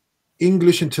Platt,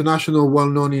 English international, well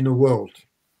known in the world,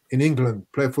 in England,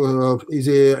 played for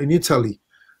in Italy,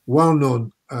 well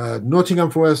known. Nottingham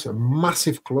Forest, a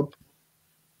massive club.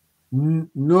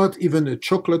 Not even a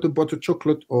bottle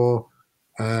chocolate, or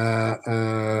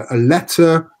a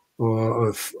letter, or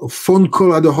a phone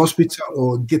call at the hospital,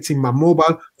 or getting my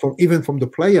mobile from the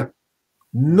player.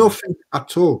 Nothing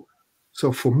at all.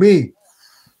 So for me,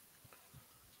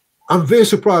 I'm very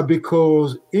surprised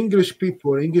because English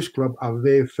people, English club are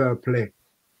very fair play.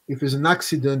 If it's an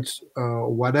accident,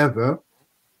 whatever,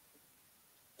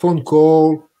 phone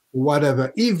call,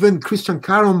 whatever. Even Christian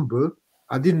Karambeu,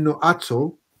 I didn't know at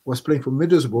all, was playing for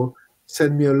Middlesbrough,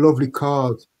 sent me a lovely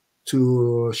card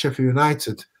to Sheffield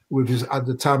United with at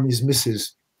the time his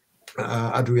missus,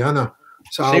 Adriana.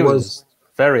 So she was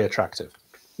very attractive.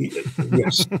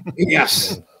 Yes,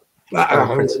 yes.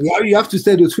 You have to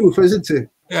say the truth, isn't it?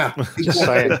 Yeah. Just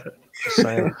saying.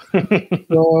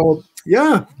 So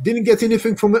yeah, didn't get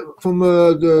anything from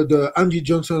the Andy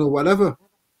Johnson or whatever.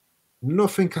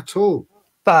 Nothing at all.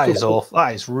 That is awful.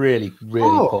 That is really,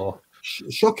 really poor.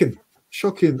 Shocking.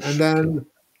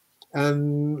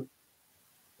 And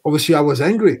obviously I was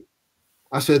angry.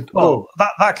 I said,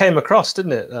 that came across,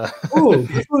 didn't it?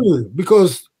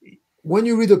 Because when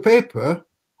you read the paper,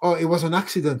 oh, it was an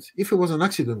accident. If it was an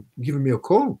accident, give me a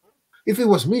call. If it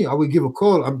was me, I would give a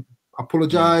call. I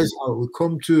apologize. I will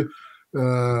come to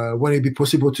when it be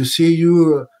possible to see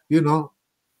you.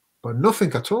 But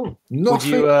nothing at all.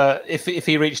 Nothing. Would you, if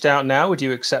he reached out now, would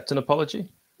you accept an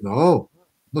apology? No,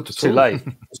 not at all. Too late.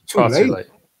 It's too late. Too late.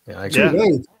 Yeah, too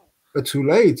late. Too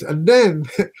late. And then,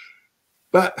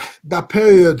 but that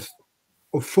period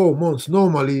of 4 months,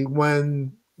 normally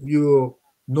when you're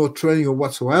not training or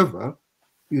whatsoever,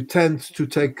 you tend to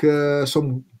take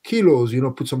some kilos,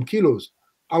 put some kilos.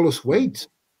 I lost weight.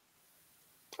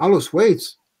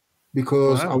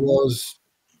 Because wow.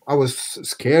 I was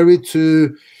scared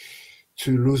to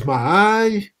lose my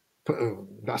eye.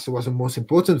 That was the most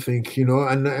important thing,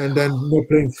 and then not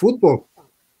playing football.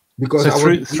 Because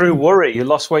so through worry, you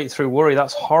lost weight through worry.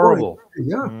 That's horrible.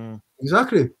 Yeah,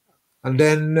 exactly. And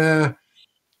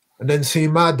then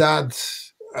seeing my dad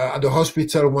at the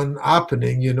hospital when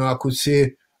happening, I could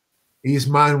see his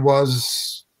mind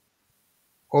was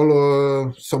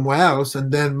all somewhere else.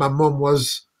 And then my mom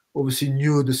was obviously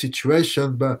knew the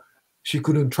situation, but she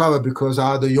couldn't travel because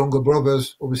our other younger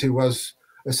brothers obviously was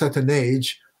a certain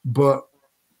age, but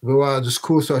they were at the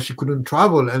school, so she couldn't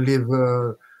travel and live.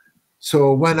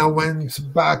 So when I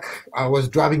went back, I was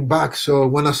driving back. So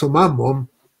when I saw my mom,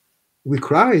 we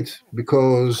cried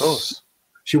because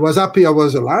she was happy I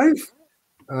was alive,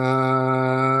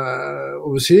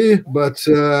 obviously, but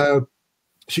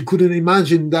she couldn't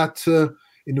imagine that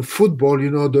in the football,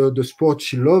 the sport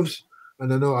she loves,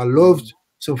 and I know I loved,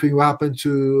 something will happen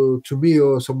to me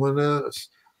or someone else,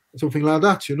 something like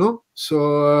that,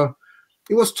 So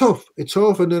it was tough. It's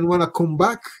tough. And then when I come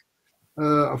back,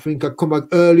 I think I come back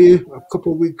early, a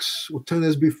couple of weeks or 10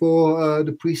 days before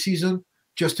the preseason,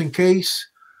 just in case.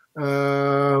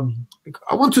 I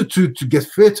wanted to get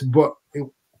fit, but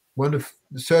when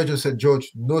the surgeon said,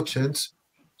 George, no chance.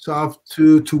 So I have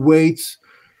to wait.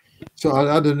 So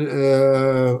I had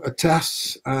a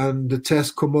test, and the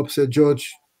test come up, said,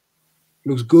 George,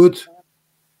 looks good.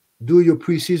 Do your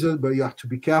preseason, but you have to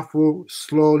be careful,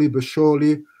 slowly but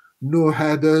surely. No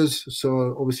headers.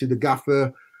 So obviously the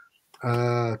gaffer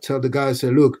tell the guys, say,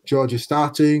 look, George is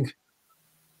starting.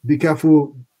 Be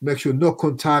careful. Make sure no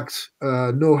contact,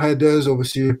 no headers.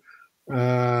 Obviously,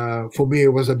 for me,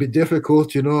 it was a bit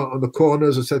difficult, on the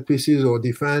corners or set pieces or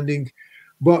defending.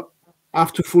 But I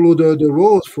have to follow the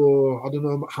rules for I don't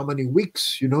know how many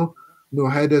weeks, no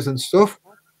headers and stuff.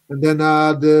 And then I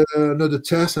had another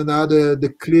test, and I had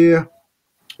the clear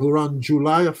around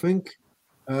July, I think,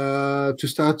 to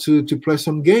start to play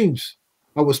some games.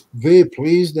 I was very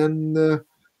pleased, and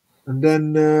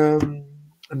then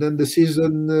the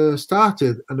season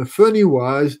started. And the funny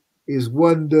was is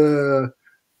when the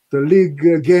league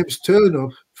games turn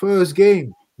up, first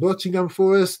game, Nottingham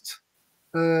Forest,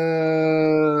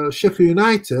 Sheffield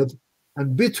United,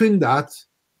 and between that,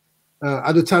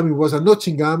 at the time it was at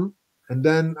Nottingham, and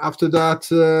then after that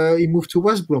he moved to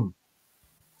West Brom.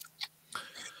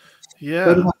 Yeah.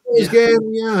 But the first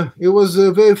game, it was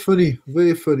very funny,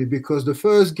 because the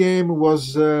first game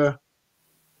was at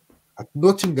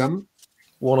Nottingham.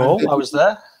 1-1, I was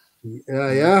there.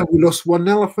 Yeah, we lost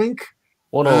 1-0, I think.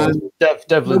 1-0.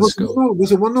 Devlin scored.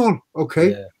 Was it 1-0?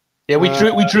 Okay. Yeah, we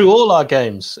drew all our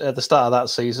games at the start of that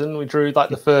season. We drew like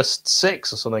the first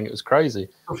 6 or something. It was crazy.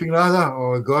 Something like that.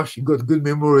 Oh gosh, you got good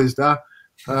memories there.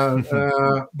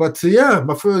 But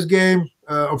my first game,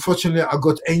 unfortunately, I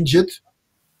got injured.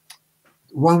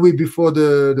 1 week before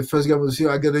the first game was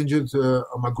here, I got injured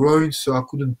on my groin, so I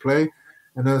couldn't play.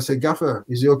 And I said, Gaffer,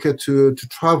 is it okay to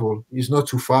travel? It's not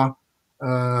too far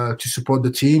to support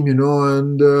the team,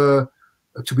 and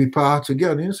to be part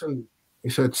again. So he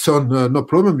said, son, no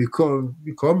problem. You come,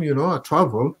 I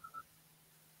travel.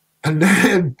 And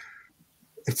then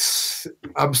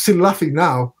I'm still laughing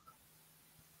now.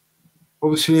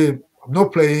 Obviously, I'm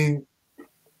not playing.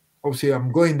 Obviously,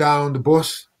 I'm going down the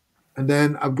bus, and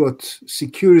then I've got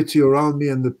security around me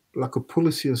and like a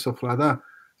police and stuff like that.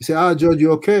 He said, George,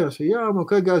 you okay? I said, yeah, I'm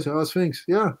okay, guys. How's things?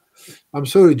 Yeah. I'm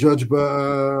sorry, George,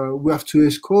 but we have to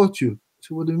escort you. I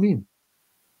said, what do you mean?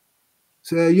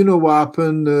 So you know what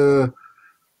happened a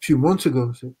few months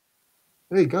ago? I said,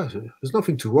 hey, guys, there's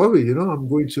nothing to worry, I'm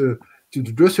going to the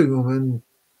dressing room and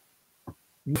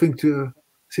nothing to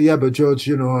say, yeah, but George,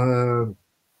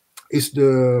 it's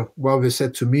what they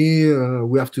said to me,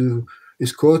 we have to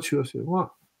escort you. I said, what?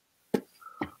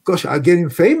 Gosh, I'm getting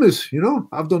famous,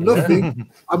 I've done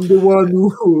nothing. I'm the one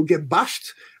who will get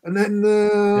bashed, and then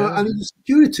I need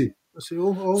security. I said,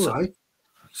 all right.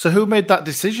 So who made that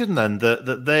decision then,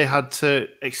 that they had to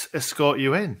escort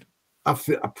you in? I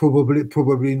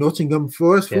probably Nottingham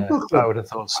Forest Football Club. I would have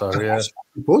thought so, yeah.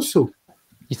 Also.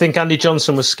 You think Andy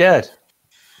Johnson was scared?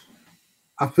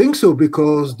 I think so,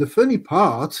 because the funny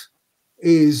part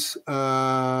is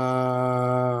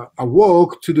I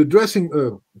walk to the dressing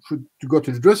to go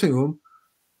to the dressing room,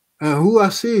 and who I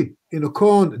see in a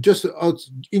corner, just out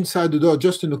inside the door,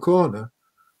 just in the corner,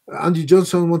 Andy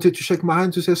Johnson wanted to shake my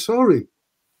hand to say sorry.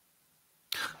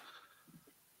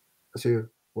 I say,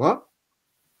 what?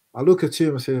 I look at him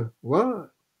and say, what?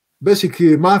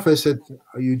 Basically, my face said,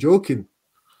 are you joking?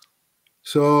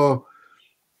 So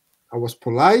I was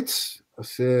polite. I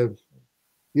said,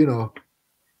 you know,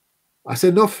 I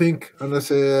said nothing. And I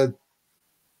said,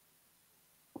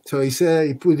 so he said,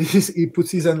 he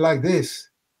puts his hand like this.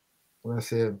 And I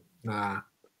said, nah.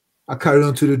 I carry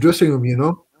on to the dressing room, you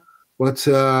know. But,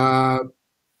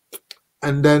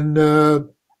 and then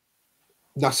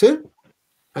that's it.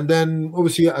 And then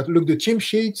obviously I looked at the team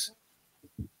sheets,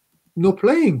 no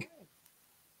playing.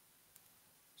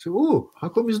 So, oh, how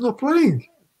come he's not playing?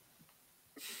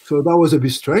 So that was a bit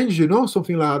strange, you know,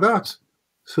 something like that.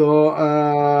 So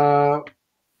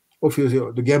obviously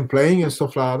the game playing and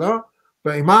stuff like that.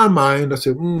 But in my mind, I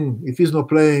said, if he's not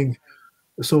playing,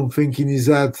 something in his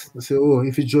head, I said, oh,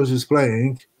 if George is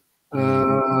playing,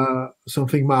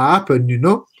 something might happen, you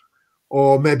know.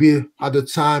 Or maybe at the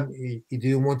time he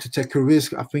didn't want to take a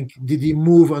risk. I think, did he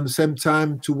move on the same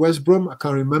time to West Brom? I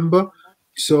can't remember.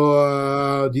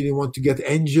 So didn't want to get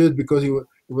injured because he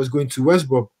was going to West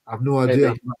Brom. I have no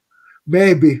idea.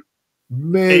 Maybe.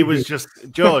 He was just,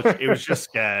 George, he was just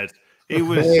scared. He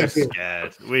was just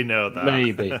scared. We know that.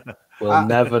 Maybe. We'll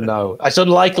never know. It's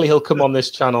unlikely he'll come on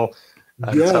this channel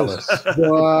and tell us.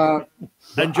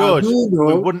 And George, we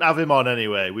wouldn't have him on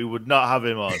anyway. We would not have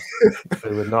him on.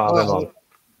 We would not have him on.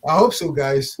 I hope so,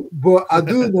 guys. But I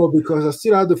do know, because I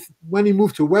still had when he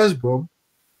moved to West Brom,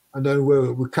 and then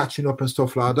we're catching up and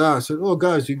stuff like that. I said, "Oh,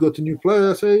 guys, you got a new player?"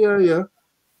 I said, "Yeah."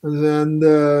 And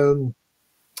then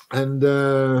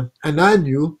and I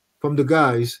knew from the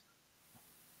guys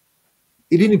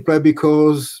he didn't play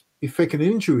because he faked an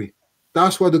injury.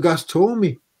 That's what the guys told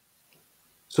me.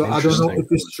 So I don't know if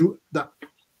it's true. That's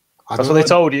what they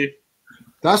told you.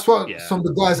 That's what some of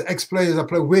the guys, ex-players I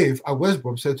play with at West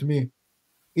Brom, said to me.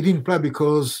 He didn't play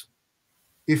because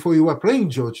he thought you were playing,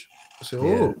 George. I said,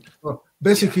 well,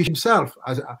 basically himself.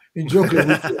 In joking,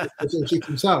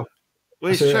 himself.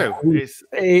 Well, it's true.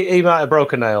 He might have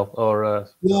broken a nail or.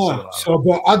 So,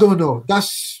 but I don't know.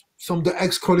 That's some of the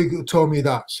ex-colleagues who told me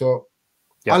that. So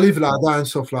I live like that and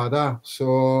stuff like that.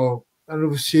 So, and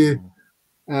obviously,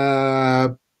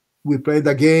 we played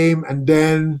the game, and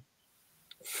then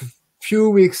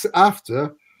few weeks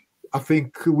after, I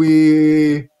think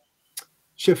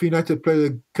Sheffield United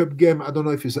played a cup game. I don't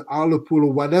know if it's Hartlepool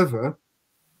or whatever.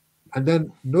 And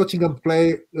then Nottingham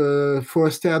play for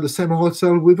a stay at the same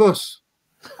hotel with us.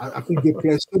 I think they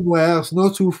play somewhere else,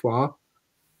 not too far.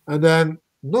 And then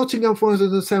Nottingham for us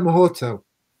at the same hotel.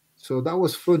 So that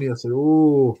was funny. I said,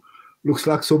 oh, looks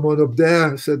like someone up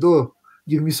there. I said, oh,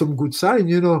 give me some good sign,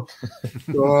 you know.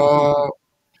 So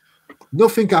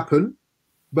nothing happened,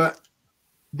 but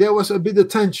there was a bit of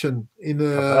tension in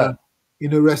a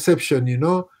reception, you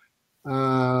know,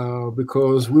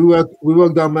 because we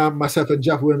worked down, myself and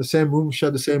Jeff were in the same room,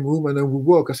 shared the same room, and then we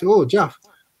walk. I said, oh, Jeff,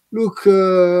 look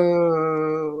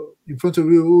in front of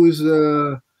you,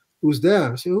 who's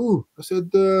there? I said, who? I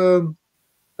said,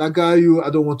 that guy I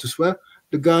don't want to swear.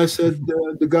 The guy said,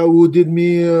 the guy who did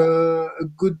me a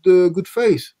good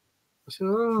face. I said,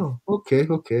 oh, okay.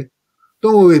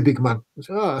 Don't worry, big man.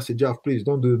 I said, Jeff, please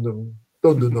don't do nothing.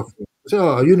 I said,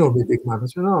 oh, you know me, big man. I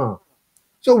said, oh.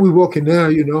 So we walk in there,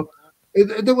 you know.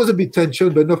 There was a bit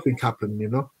tension, but nothing happened, you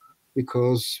know,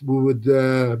 because we would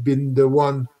been the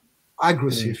one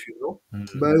aggressive, you know.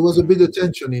 But it was a bit of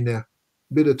tension in there,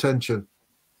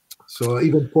 So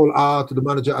even Paul Hart, the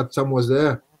manager at the time, was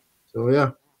there. So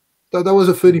yeah, that was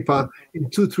a funny part. In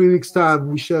 2-3 weeks' time,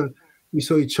 we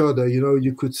saw each other. You know,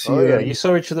 you could see. Oh yeah, you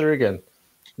saw each other again.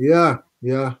 Yeah.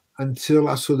 Until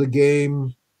I saw the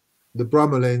game, the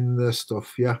Bramall Lane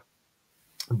stuff. Yeah,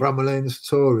 Bramall Lane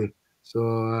story.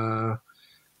 So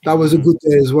that was a good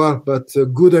day as well, but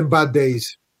good and bad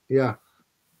days. Yeah.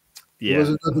 It was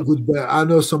another good day. I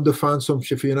know some of the fans from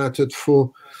Sheffield United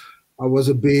thought I was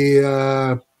a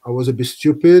bit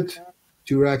stupid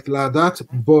to react like that,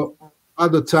 but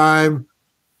at the time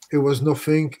it was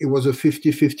nothing. It was a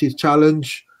 50-50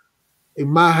 challenge. In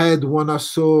my head, when I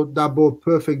saw that ball,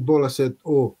 perfect ball, I said,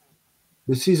 oh,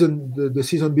 the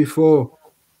season before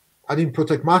I didn't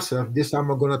protect myself. This time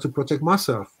I'm going to have to protect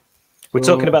myself. We're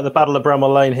talking about the Battle of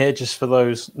Bramall Lane here, just for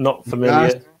those not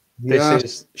familiar. This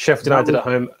is Sheffield United at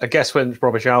home against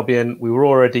British Albion. We were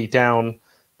already down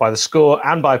by the score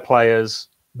and by players.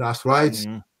 That's right.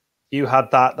 You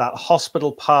had that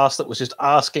hospital pass that was just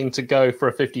asking to go for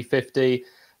a 50-50.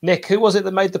 Nick, who was it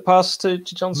that made the pass to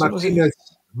Johnson? Was it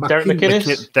Derek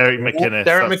McInnes? Derek McInnes.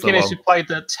 Derek McInnes, who played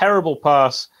the terrible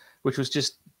pass, which was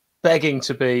just begging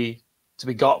to be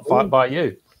got by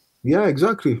you. Yeah,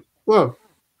 exactly. Well,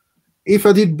 if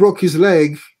I did broke his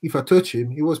leg, if I touch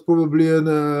him, he was probably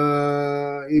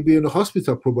he'd be in a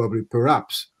hospital, probably,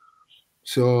 perhaps.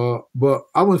 So, but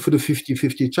I went for the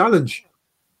 50-50 challenge.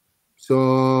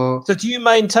 So do you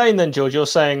maintain then, George? You're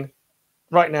saying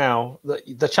right now that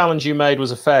the challenge you made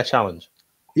was a fair challenge?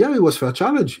 Yeah, it was a fair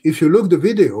challenge. If you look the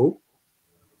video,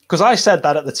 because I said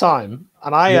that at the time,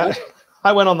 and I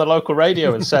went on the local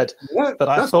radio and said that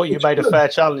I thought you made a fair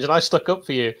challenge, and I stuck up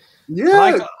for you.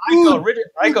 Yeah,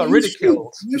 I got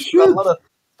ridiculed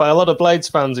by a lot of Blades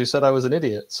fans who said I was an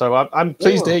idiot. So I'm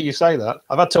pleased to hear you say that.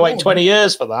 I've had to wait 20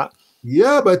 years for that.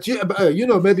 Yeah, but you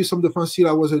know, maybe some of the fans feel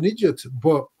I was an idiot,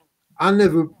 but I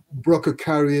never broke a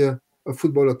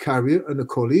footballer career and a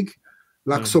colleague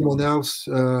like someone else,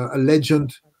 a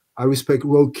legend. I respect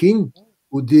Roy Keane,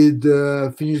 who did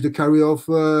finish the career of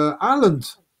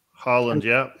Haaland.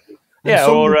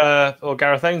 Or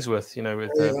Gareth Ainsworth, you know,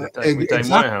 with Dame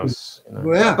Whitehouse. You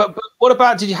know. Yeah. But what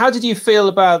about how did you feel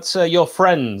about your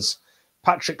friends,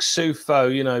 Patrick Sufo,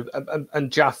 you know, and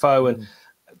Jaffo and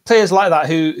players like that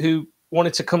who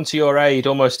wanted to come to your aid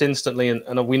almost instantly,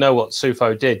 and we know what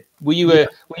Sufo did. Were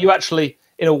you actually,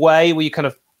 in a way, were you kind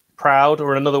of proud,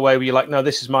 or in another way were you like, no,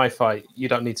 this is my fight, you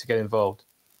don't need to get involved?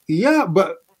 Yeah,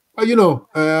 but you know,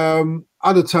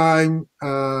 at the time,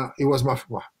 it was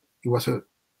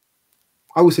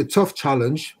I would say tough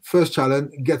challenge. First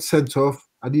challenge, get sent off.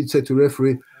 I did say to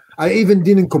referee, I even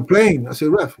didn't complain. I said,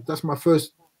 ref, that's my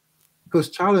first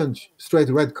challenge, straight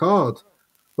red card.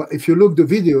 But if you look the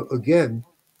video again,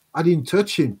 I didn't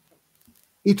touch him.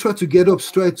 He tried to get up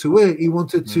straight away. He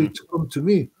wanted to come to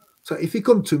me. So if he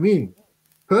come to me,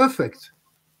 perfect.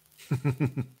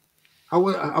 I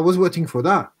was waiting for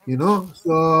that, you know.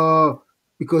 So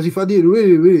because if I did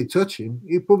really touch him,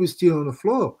 he'd probably still on the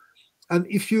floor. And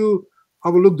if you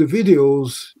have a look the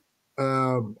videos,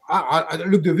 I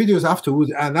looked the videos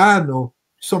afterwards, and I know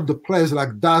some of the players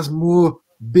like Daz Moore,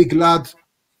 big lad.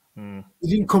 He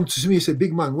didn't come to me and say,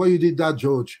 big man, why you did that,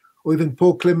 George? Or even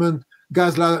Paul Clement,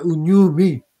 guys like that who knew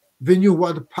me. They knew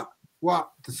what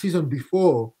the season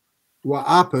before, what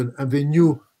happened, and they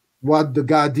knew what the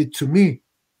guy did to me.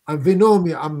 And they know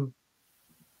me, I'm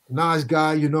a nice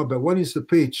guy, you know, but when it's the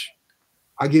pitch,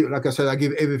 I give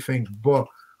everything. But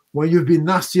when you've been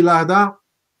nasty like that,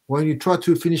 when you try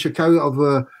to finish a career of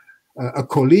a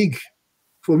colleague,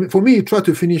 for me, you try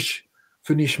to finish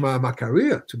my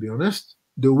career, to be honest,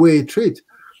 the way he treat.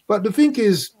 But the thing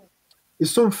is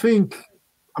something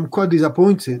I'm quite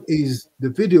disappointed is the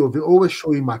video. They always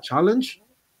showing my challenge,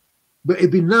 but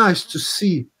it'd be nice to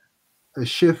see a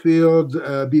Sheffield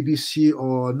BBC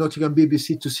or Nottingham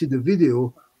BBC to see the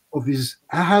video of his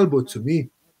elbow to me.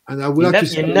 And I would like to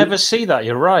see. You never see that.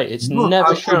 You're right. It's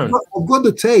never shown. I've got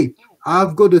the tape.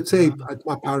 I've got the tape at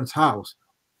my parents' house.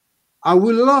 I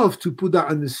would love to put that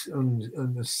on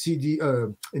a CD,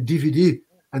 a DVD,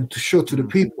 and to show to the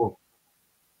people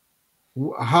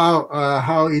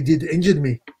how he did injure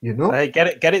me. You know. Hey, get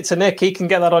it to Nick. He can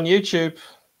get that on YouTube.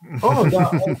 Oh,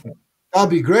 that'd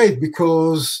be great,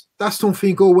 because that's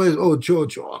something always. Oh,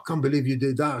 George, I can't believe you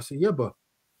did that. I said, yeah, but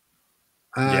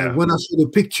when I saw the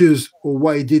pictures of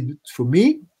what he did for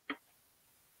me,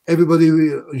 everybody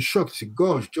was in shock. I said,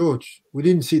 gosh, George, we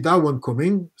didn't see that one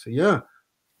coming. So yeah.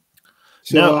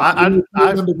 So no, I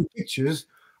remember the pictures.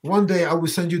 One day I will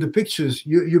send you the pictures.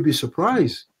 You'll be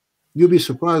surprised. You'll be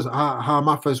surprised how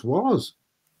my face was.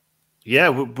 Yeah,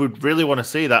 we'd really want to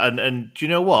see that. And do you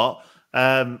know what?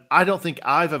 I don't think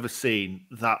I've ever seen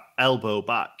that elbow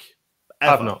back.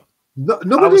 Ever. I've not.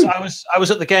 Nobody. I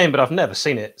was at the game, but I've never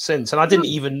seen it since, and I didn't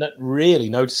even really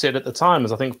notice it at the time,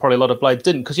 as I think probably a lot of Blades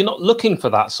didn't, because you're not looking for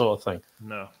that sort of thing.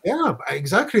 No. Yeah,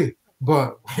 exactly.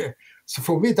 But so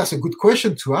for me, that's a good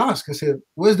question to ask. I said,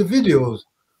 "Where's the videos?"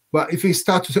 But if he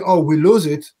start to say, "Oh, we lose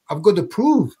it," I've got the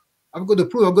proof. I've got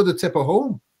the tape at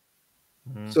home.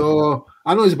 So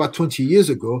I know it's about 20 years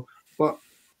ago, but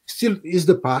still is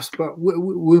the past. But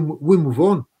we move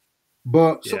on.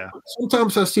 But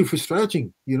sometimes that's still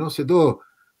frustrating, you know. Said, "Oh,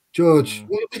 George,"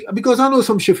 because I know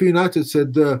some Sheffield United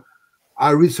said, I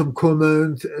read some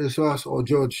comment, so I said, "Oh,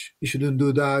 George, you shouldn't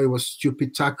do that. It was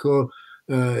stupid tackle.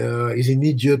 He's an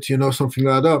idiot," you know, something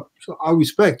like that. So I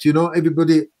respect, you know,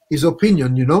 everybody his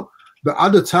opinion, you know. But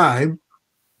at the time,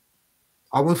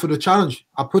 I went for the challenge.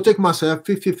 I protect myself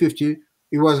 50-50.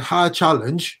 It was a hard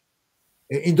challenge.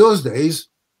 In those days,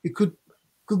 you could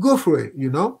go for it,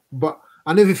 you know. But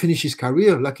I never finished his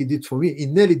career like he did for me. He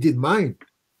nearly did mine.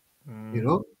 You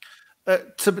know.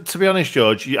 To be honest,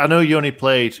 George, I know you only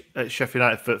played at Sheffield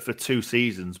United for 2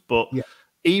 seasons, but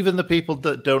even the people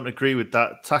that don't agree with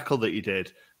that tackle that you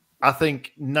did, I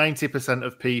think 90%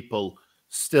 of people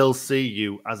still see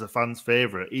you as a fan's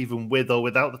favourite, even with or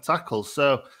without the tackle.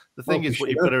 So the thing is, what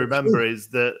you've got to remember is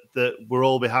that we're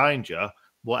all behind you,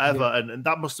 whatever. And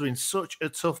that must have been such a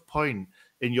tough point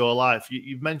in your life.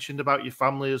 You've mentioned about your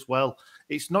family as well.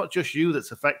 It's not just you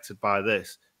that's affected by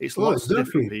this. It's lots of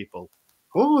different people.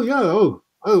 Oh yeah,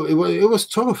 it was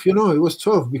tough, you know. It was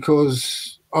tough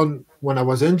because when I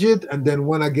was injured, and then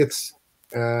when I got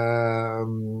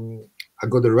the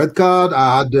red card,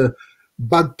 I had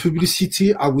bad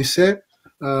publicity, I would say,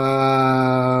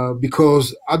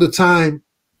 because at the time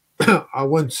I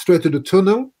went straight to the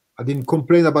tunnel. I didn't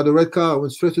complain about the red card. I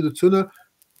went straight to the tunnel,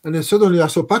 and then suddenly I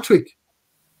saw Patrick.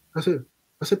 I said,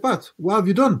 Pat, what have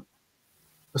you done?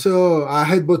 I said, oh, I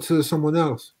headbutt someone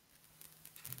else.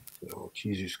 Oh,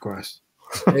 Jesus Christ.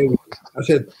 Anyway, I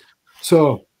said,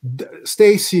 so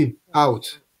Stacey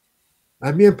out.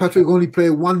 And me and Patrick only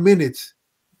play 1 minute.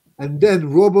 And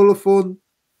then Rob Oliphant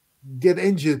get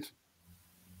injured.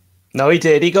 No, he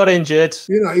did. He got injured.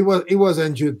 You know, he was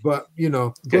injured, but you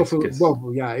know,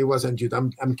 Bob, yeah, he was injured. I'm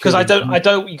because I don't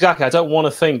want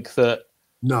to think that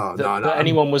that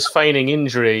anyone was feigning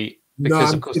injury.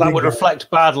 Because of course that would reflect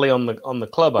badly on the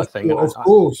club, I think. Of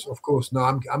course.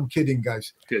 No, I'm kidding,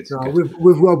 guys. Good. No,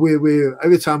 with Rob, we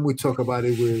every time we talk about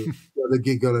it, we the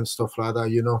giggle and stuff like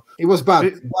that. You know, it was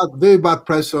bad, very bad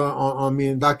pressure on me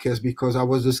in that case because I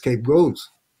was the scapegoat.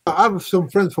 I have some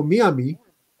friends from Miami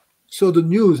saw the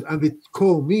news and they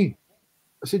called me.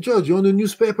 I said, George, you're on the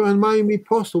newspaper and Miami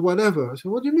Post or whatever. I said,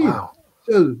 what do you mean? Wow.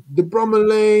 So, the Brommer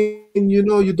Lane, you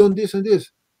know, you done this and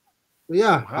this.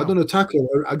 Yeah, wow. I done a tackle.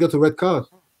 I got a red card.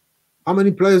 How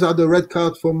many players had a red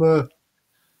card from a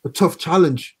tough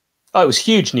challenge? Oh, it was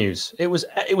huge news. It was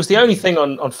the only thing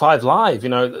on 5 Live. You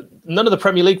know, none of the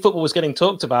Premier League football was getting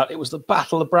talked about. It was the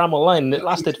Battle of Bramall Lane, and it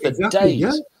lasted for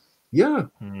days. Yeah.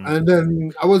 And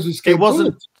then I was just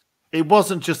It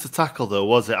wasn't just a tackle, though,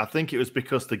 was it? I think it was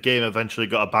because the game eventually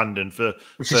got abandoned for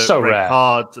so red rare.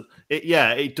 Cards.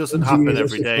 It doesn't happen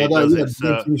every day, does it?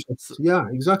 Yeah,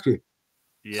 exactly.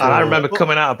 Yeah. And I remember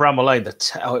coming out of Bramall Lane,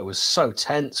 it was so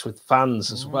tense with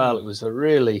fans as well. It was a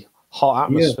really hot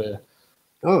atmosphere.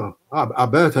 Yeah. Oh, I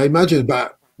bet. I imagine.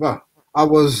 But I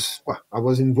was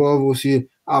involved. Obviously,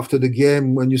 after the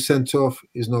game, when you sent off,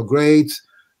 is not great.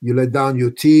 You let down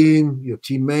your team, your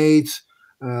teammates.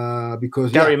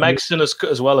 Because Gary Megson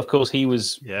as well, of course, he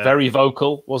was very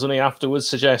vocal, wasn't he? Afterwards,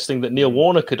 suggesting that Neil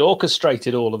Warnock had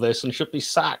orchestrated all of this and should be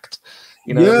sacked.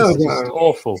 You know, it was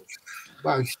awful.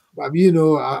 But you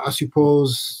know, I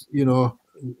suppose, you know,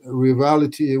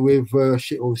 rivalry with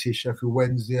obviously Sheffield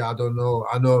Wednesday. I don't know.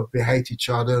 I know they hate each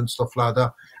other and stuff like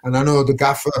that. And I know the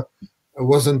gaffer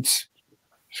wasn't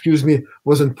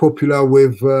popular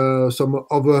with some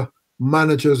other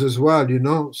managers as well. You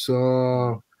know,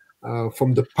 so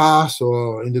from the past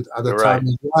or at the time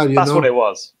as well. That's what it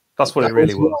was. That's what it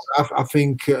really was. I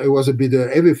think it was a bit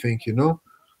of everything, you know.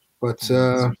 But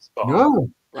no.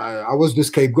 I was the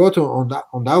scapegoat on that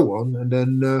one, and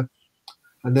then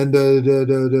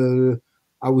the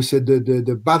I would say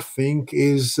the bad thing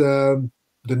is the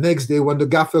next day when the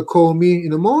gaffer called me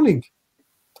in the morning,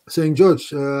 saying,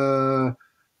 George, I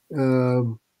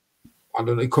don't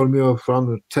know, he called me up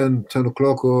around 10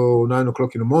 o'clock or 9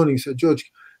 o'clock in the morning. He said, George,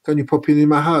 can you pop in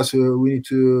my house? We need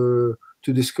to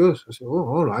discuss. I said, oh,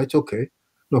 all right, okay,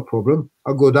 no problem.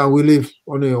 I'll go down. We live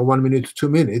only 1 minute to 2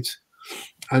 minutes.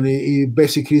 And he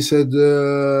basically said,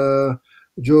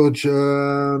 George,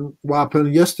 what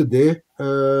happened yesterday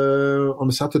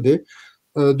on Saturday?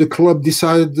 The club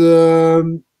decided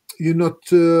you're not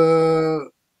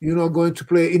going to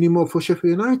play anymore for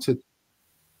Sheffield United.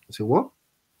 I said, what?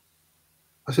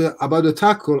 I said, about the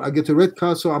tackle, I get a red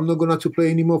card, so I'm not going to play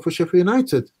anymore for Sheffield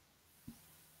United.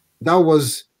 That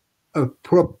was a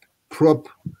prop. What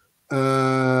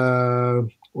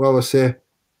was say?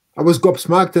 I was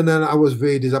gobsmacked, and then I was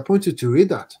very disappointed to read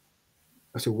that.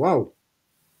 I said, wow.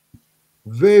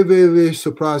 Very, very, very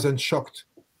surprised and shocked.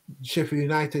 Sheffield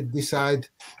United decide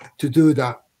to do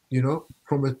that, you know,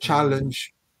 from a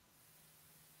challenge.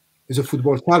 It's a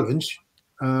football challenge.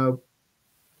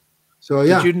 So,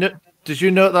 yeah. Did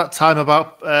you know at that time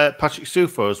about Patrick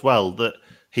Sufo as well, that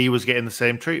he was getting the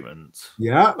same treatment?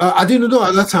 Yeah, I didn't know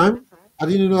at that time.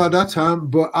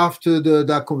 But after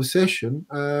that conversation,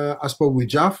 I spoke with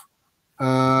Jaff.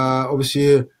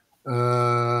 Obviously,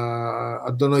 I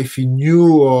don't know if he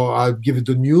knew or I give it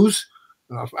the news.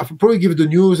 I'll probably give the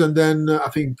news, and then I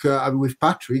think with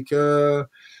Patrick,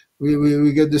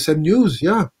 we get the same news.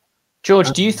 Yeah.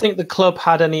 George, do you think the club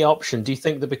had any option? Do you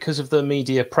think that because of the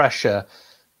media pressure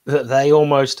that they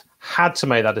almost had to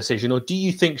make that decision, or do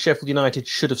you think Sheffield United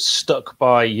should have stuck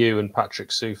by you and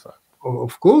Patrick Sufa?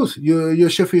 Of course, you're a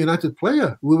Sheffield United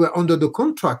player. We were under the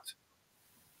contract.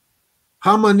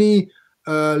 How many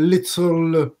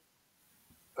little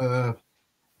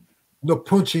not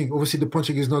punching? Obviously, the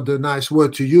punching is not the nice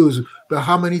word to use, but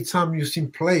how many times you've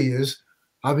seen players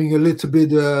having a little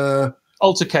bit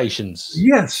altercations?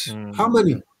 Yes. How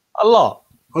many? A lot.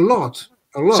 A lot.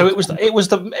 A lot. So it was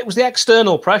the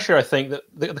external pressure. I think that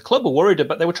the club were worried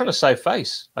about. They were trying to save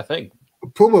face. I think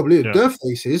probably their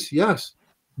faces, yes,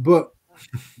 but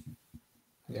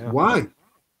why?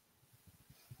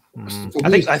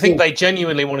 I think they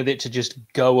genuinely wanted it to just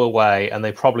go away, and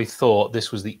they probably thought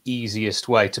this was the easiest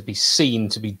way to be seen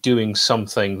to be doing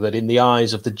something that, in the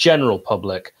eyes of the general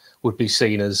public, would be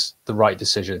seen as the right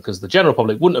decision, because the general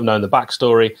public wouldn't have known the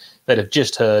backstory. They'd have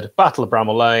just heard Battle of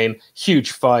Bramall Lane,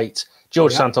 huge fight.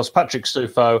 George Santos, Patrick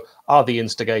Sufa are the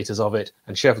instigators of it,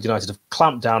 and Sheffield United have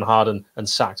clamped down hard and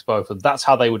sacked both of them. That's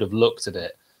how they would have looked at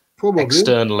it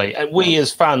externally. And we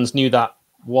as fans knew that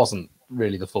wasn't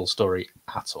really the full story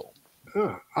at all.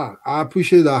 I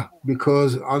appreciate that,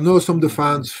 because I know some of the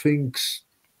fans think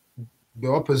the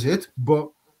opposite, but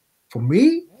for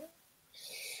me,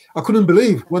 I couldn't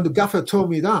believe when the gaffer told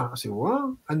me that. I said,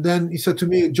 what? And then he said to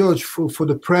me, George, for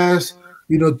the press,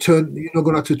 you're not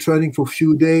going out to training for a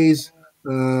few days.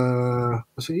 I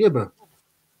said, yeah, but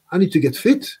I need to get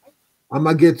fit. I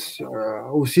might get,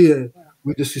 obviously,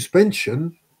 with the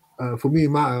suspension, for me,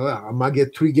 I might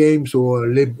get 3 games or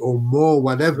more,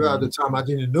 whatever. At the time, I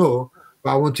didn't know.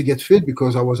 But I want to get fit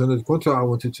because I was under the contract. I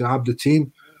wanted to have the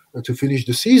team to finish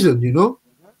the season, you know.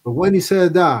 But when he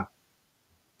said that,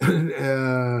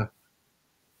 I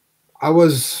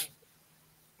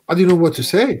didn't know what to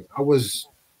say.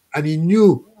 And he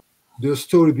knew the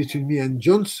story between me and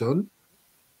Johnson.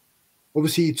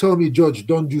 Obviously, he told me, George,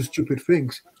 don't do stupid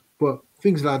things. But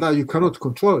things like that, you cannot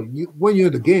control. When you're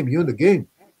in the game, you're in the game.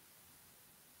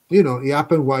 You know, it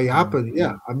happened why it happened.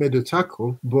 Yeah, I made a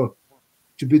tackle, but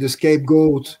to be the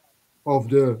scapegoat of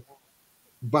the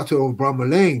Battle of Bramall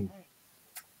Lane,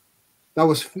 that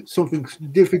was something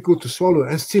difficult to swallow.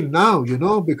 And still now, you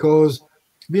know, because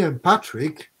me and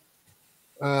Patrick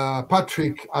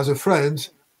as a friend,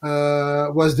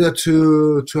 was there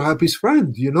to help his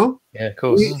friend, you know? Yeah, of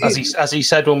course. As he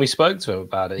said when we spoke to him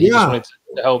about it, he just wanted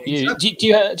to help you. Exactly. Do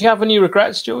you have any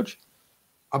regrets, George?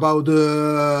 About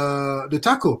the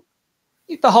tackle?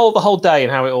 The whole day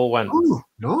and how it all went. Oh,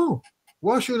 no.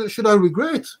 Why should I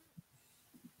regret?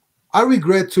 I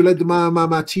regret to let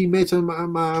my teammates and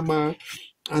the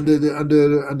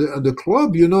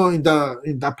club, you know, in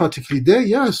that particular day,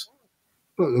 yes.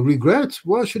 But regret?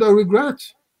 Why should I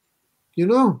regret? You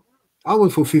know, I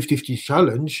went for 50-50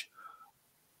 challenge.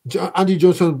 Andy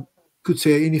Johnson could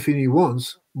say anything he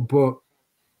wants, but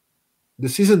the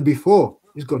season before,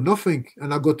 he's got nothing,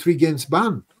 and I got 3 games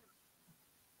banned.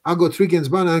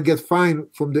 And I get fined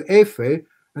from the FA,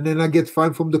 and then I get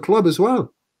fined from the club as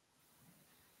well.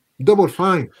 Double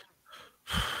fine.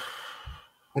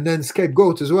 And then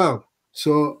scapegoat as well.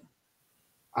 So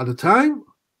at the time,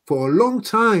 for a long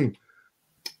time,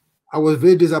 I was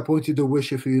very disappointed the way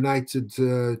Sheffield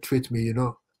United treat me, you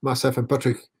know, myself and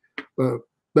Patrick.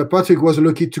 But Patrick was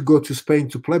lucky to go to Spain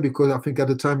to play, because I think at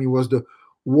the time he was the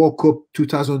World Cup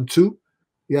 2002.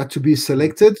 He had to be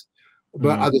selected.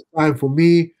 But at the time, for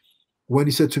me, when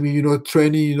he said to me, you know,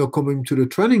 training, you know, coming to the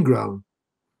training ground,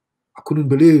 I couldn't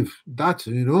believe that,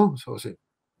 you know. So I said,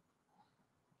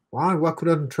 why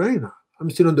couldn't I train? I'm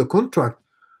still under contract.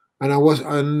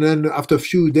 And then after a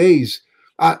few days,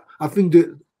 I think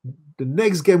the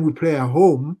next game we play at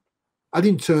home, I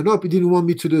didn't turn up. He didn't want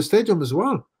me to the stadium as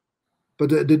well. But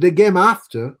the game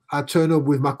after, I turned up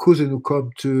with my cousin who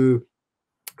come to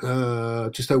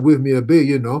stay with me a bit,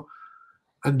 you know.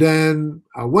 And then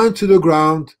I went to the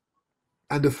ground,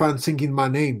 and the fans singing my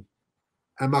name.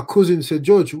 And my cousin said,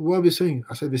 George, what are we singing?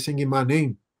 I said, they're singing my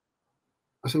name.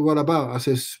 I said, what about? I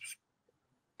said,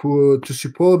 to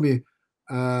support me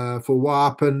for what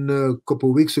happened a couple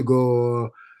of weeks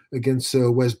ago against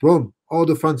West Brom. All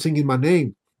the fans singing my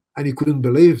name. And he couldn't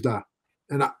believe that.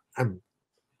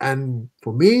 And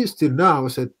for me, still now, I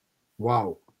said,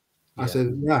 wow. I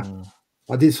said, yeah,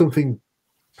 I did something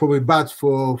probably bad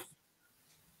for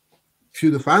few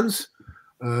of the fans.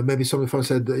 Maybe some of the fans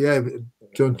said, yeah,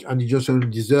 Andy Johnson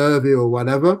deserve it or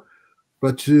whatever.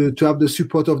 But to have the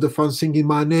support of the fans singing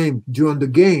my name during the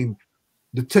game,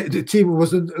 the team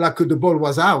wasn't like the ball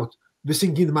was out. they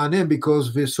singing my name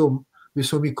because they saw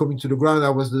me coming to the ground. I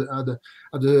was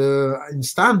in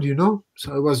stand, you know.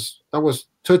 So that was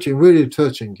touching, really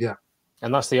touching, yeah.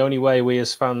 And that's the only way we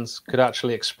as fans could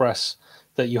actually express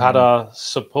that you had our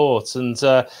support. And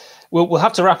we'll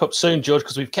have to wrap up soon, George,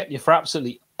 because we've kept you for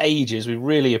absolutely ages. We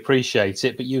really appreciate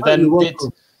it. But you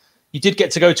did get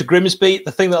to go to Grimsby.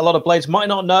 The thing that a lot of Blades might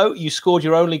not know, you scored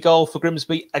your only goal for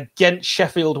Grimsby against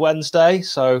Sheffield Wednesday.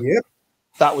 So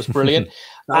that was brilliant.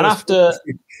 And after,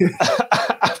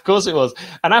 of course it was.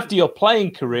 And after your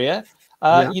playing career,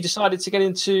 you decided to get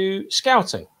into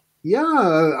scouting. Yeah,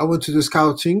 I went to the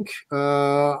scouting.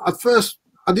 At first,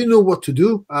 I didn't know what to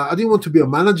do. I didn't want to be a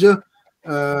manager.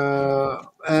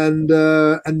 And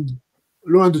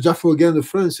Laurent de Jaffo, again, the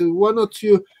friend, said, why not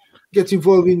you get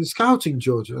involved in scouting,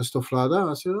 George, and stuff like that?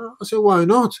 I said, why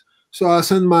not? So I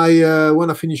sent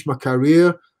when I finished my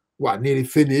career, nearly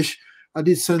finished, I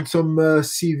did send some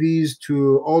CVs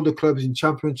to all the clubs in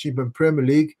Championship and Premier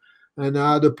League, and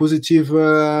I had a positive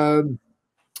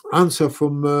answer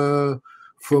from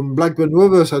Blackburn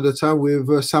Rovers at the time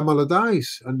with Sam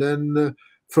Allardyce. And then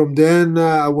from then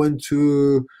I went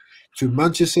to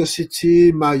Manchester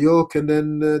City, Mallorca, and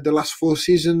then the last 4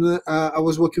 seasons I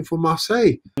was working for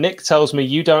Marseille. Nick tells me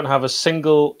you don't have a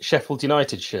single Sheffield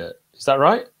United shirt. Is that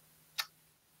right?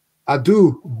 I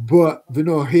do, but they're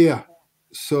not here.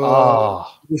 So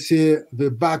you see, they're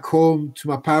back home to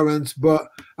my parents, but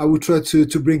I would try to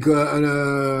bring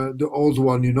the old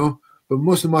one, you know. But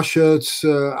most of my shirts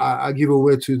I give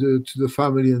away to the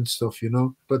family and stuff, you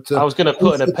know. But I was going to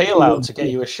put an appeal out to get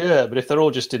you a shirt, but if they're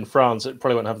all just in France, it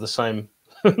probably won't have the same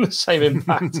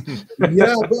impact.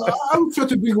 Yeah, but I would try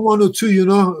to bring 1 or 2, you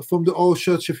know, from the old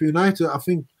shirts of United. I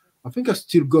think I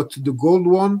still got the gold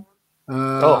one.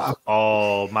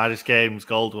 Matchdays games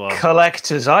gold one.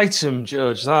 Collector's item,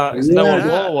 George. That is no one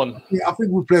more one. Yeah, I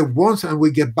think we played once and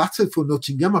we get battered for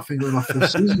Nottingham. I think on our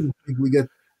first season, I think we get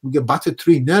battered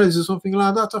 3-0 or something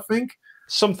like that. I think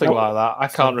something like that. I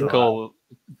can't recall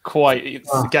quite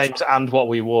the games and what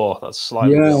we wore. That's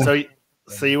slightly. Yeah.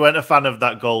 So you weren't a fan of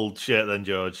that gold shirt then,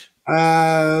 George?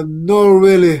 No,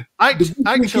 really.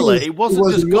 Actually, it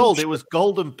wasn't just gold. It was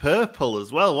gold and purple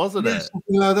as well, wasn't it?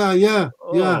 Something like that. Yeah,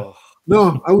 yeah.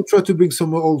 No, I would try to bring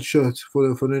some old shirts for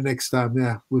the next time.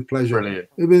 Yeah, with pleasure. Brilliant.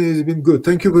 It's been good.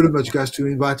 Thank you very much, guys, for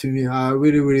inviting me. I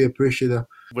really, really appreciate that.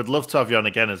 We'd love to have you on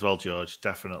again as well, George.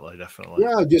 Definitely.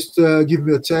 Yeah, just give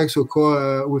me a text or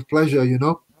call with pleasure, you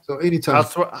know. So anytime.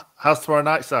 How's tomorrow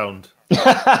night sound? You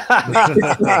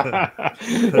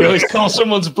always call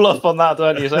someone's bluff on that,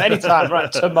 don't you? So anytime,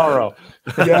 right, tomorrow.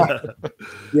 Yeah.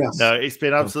 Yes. No, it's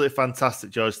been absolutely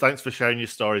fantastic, George. Thanks for sharing your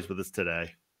stories with us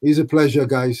today. It's a pleasure,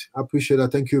 guys. I appreciate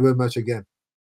that. Thank you very much again.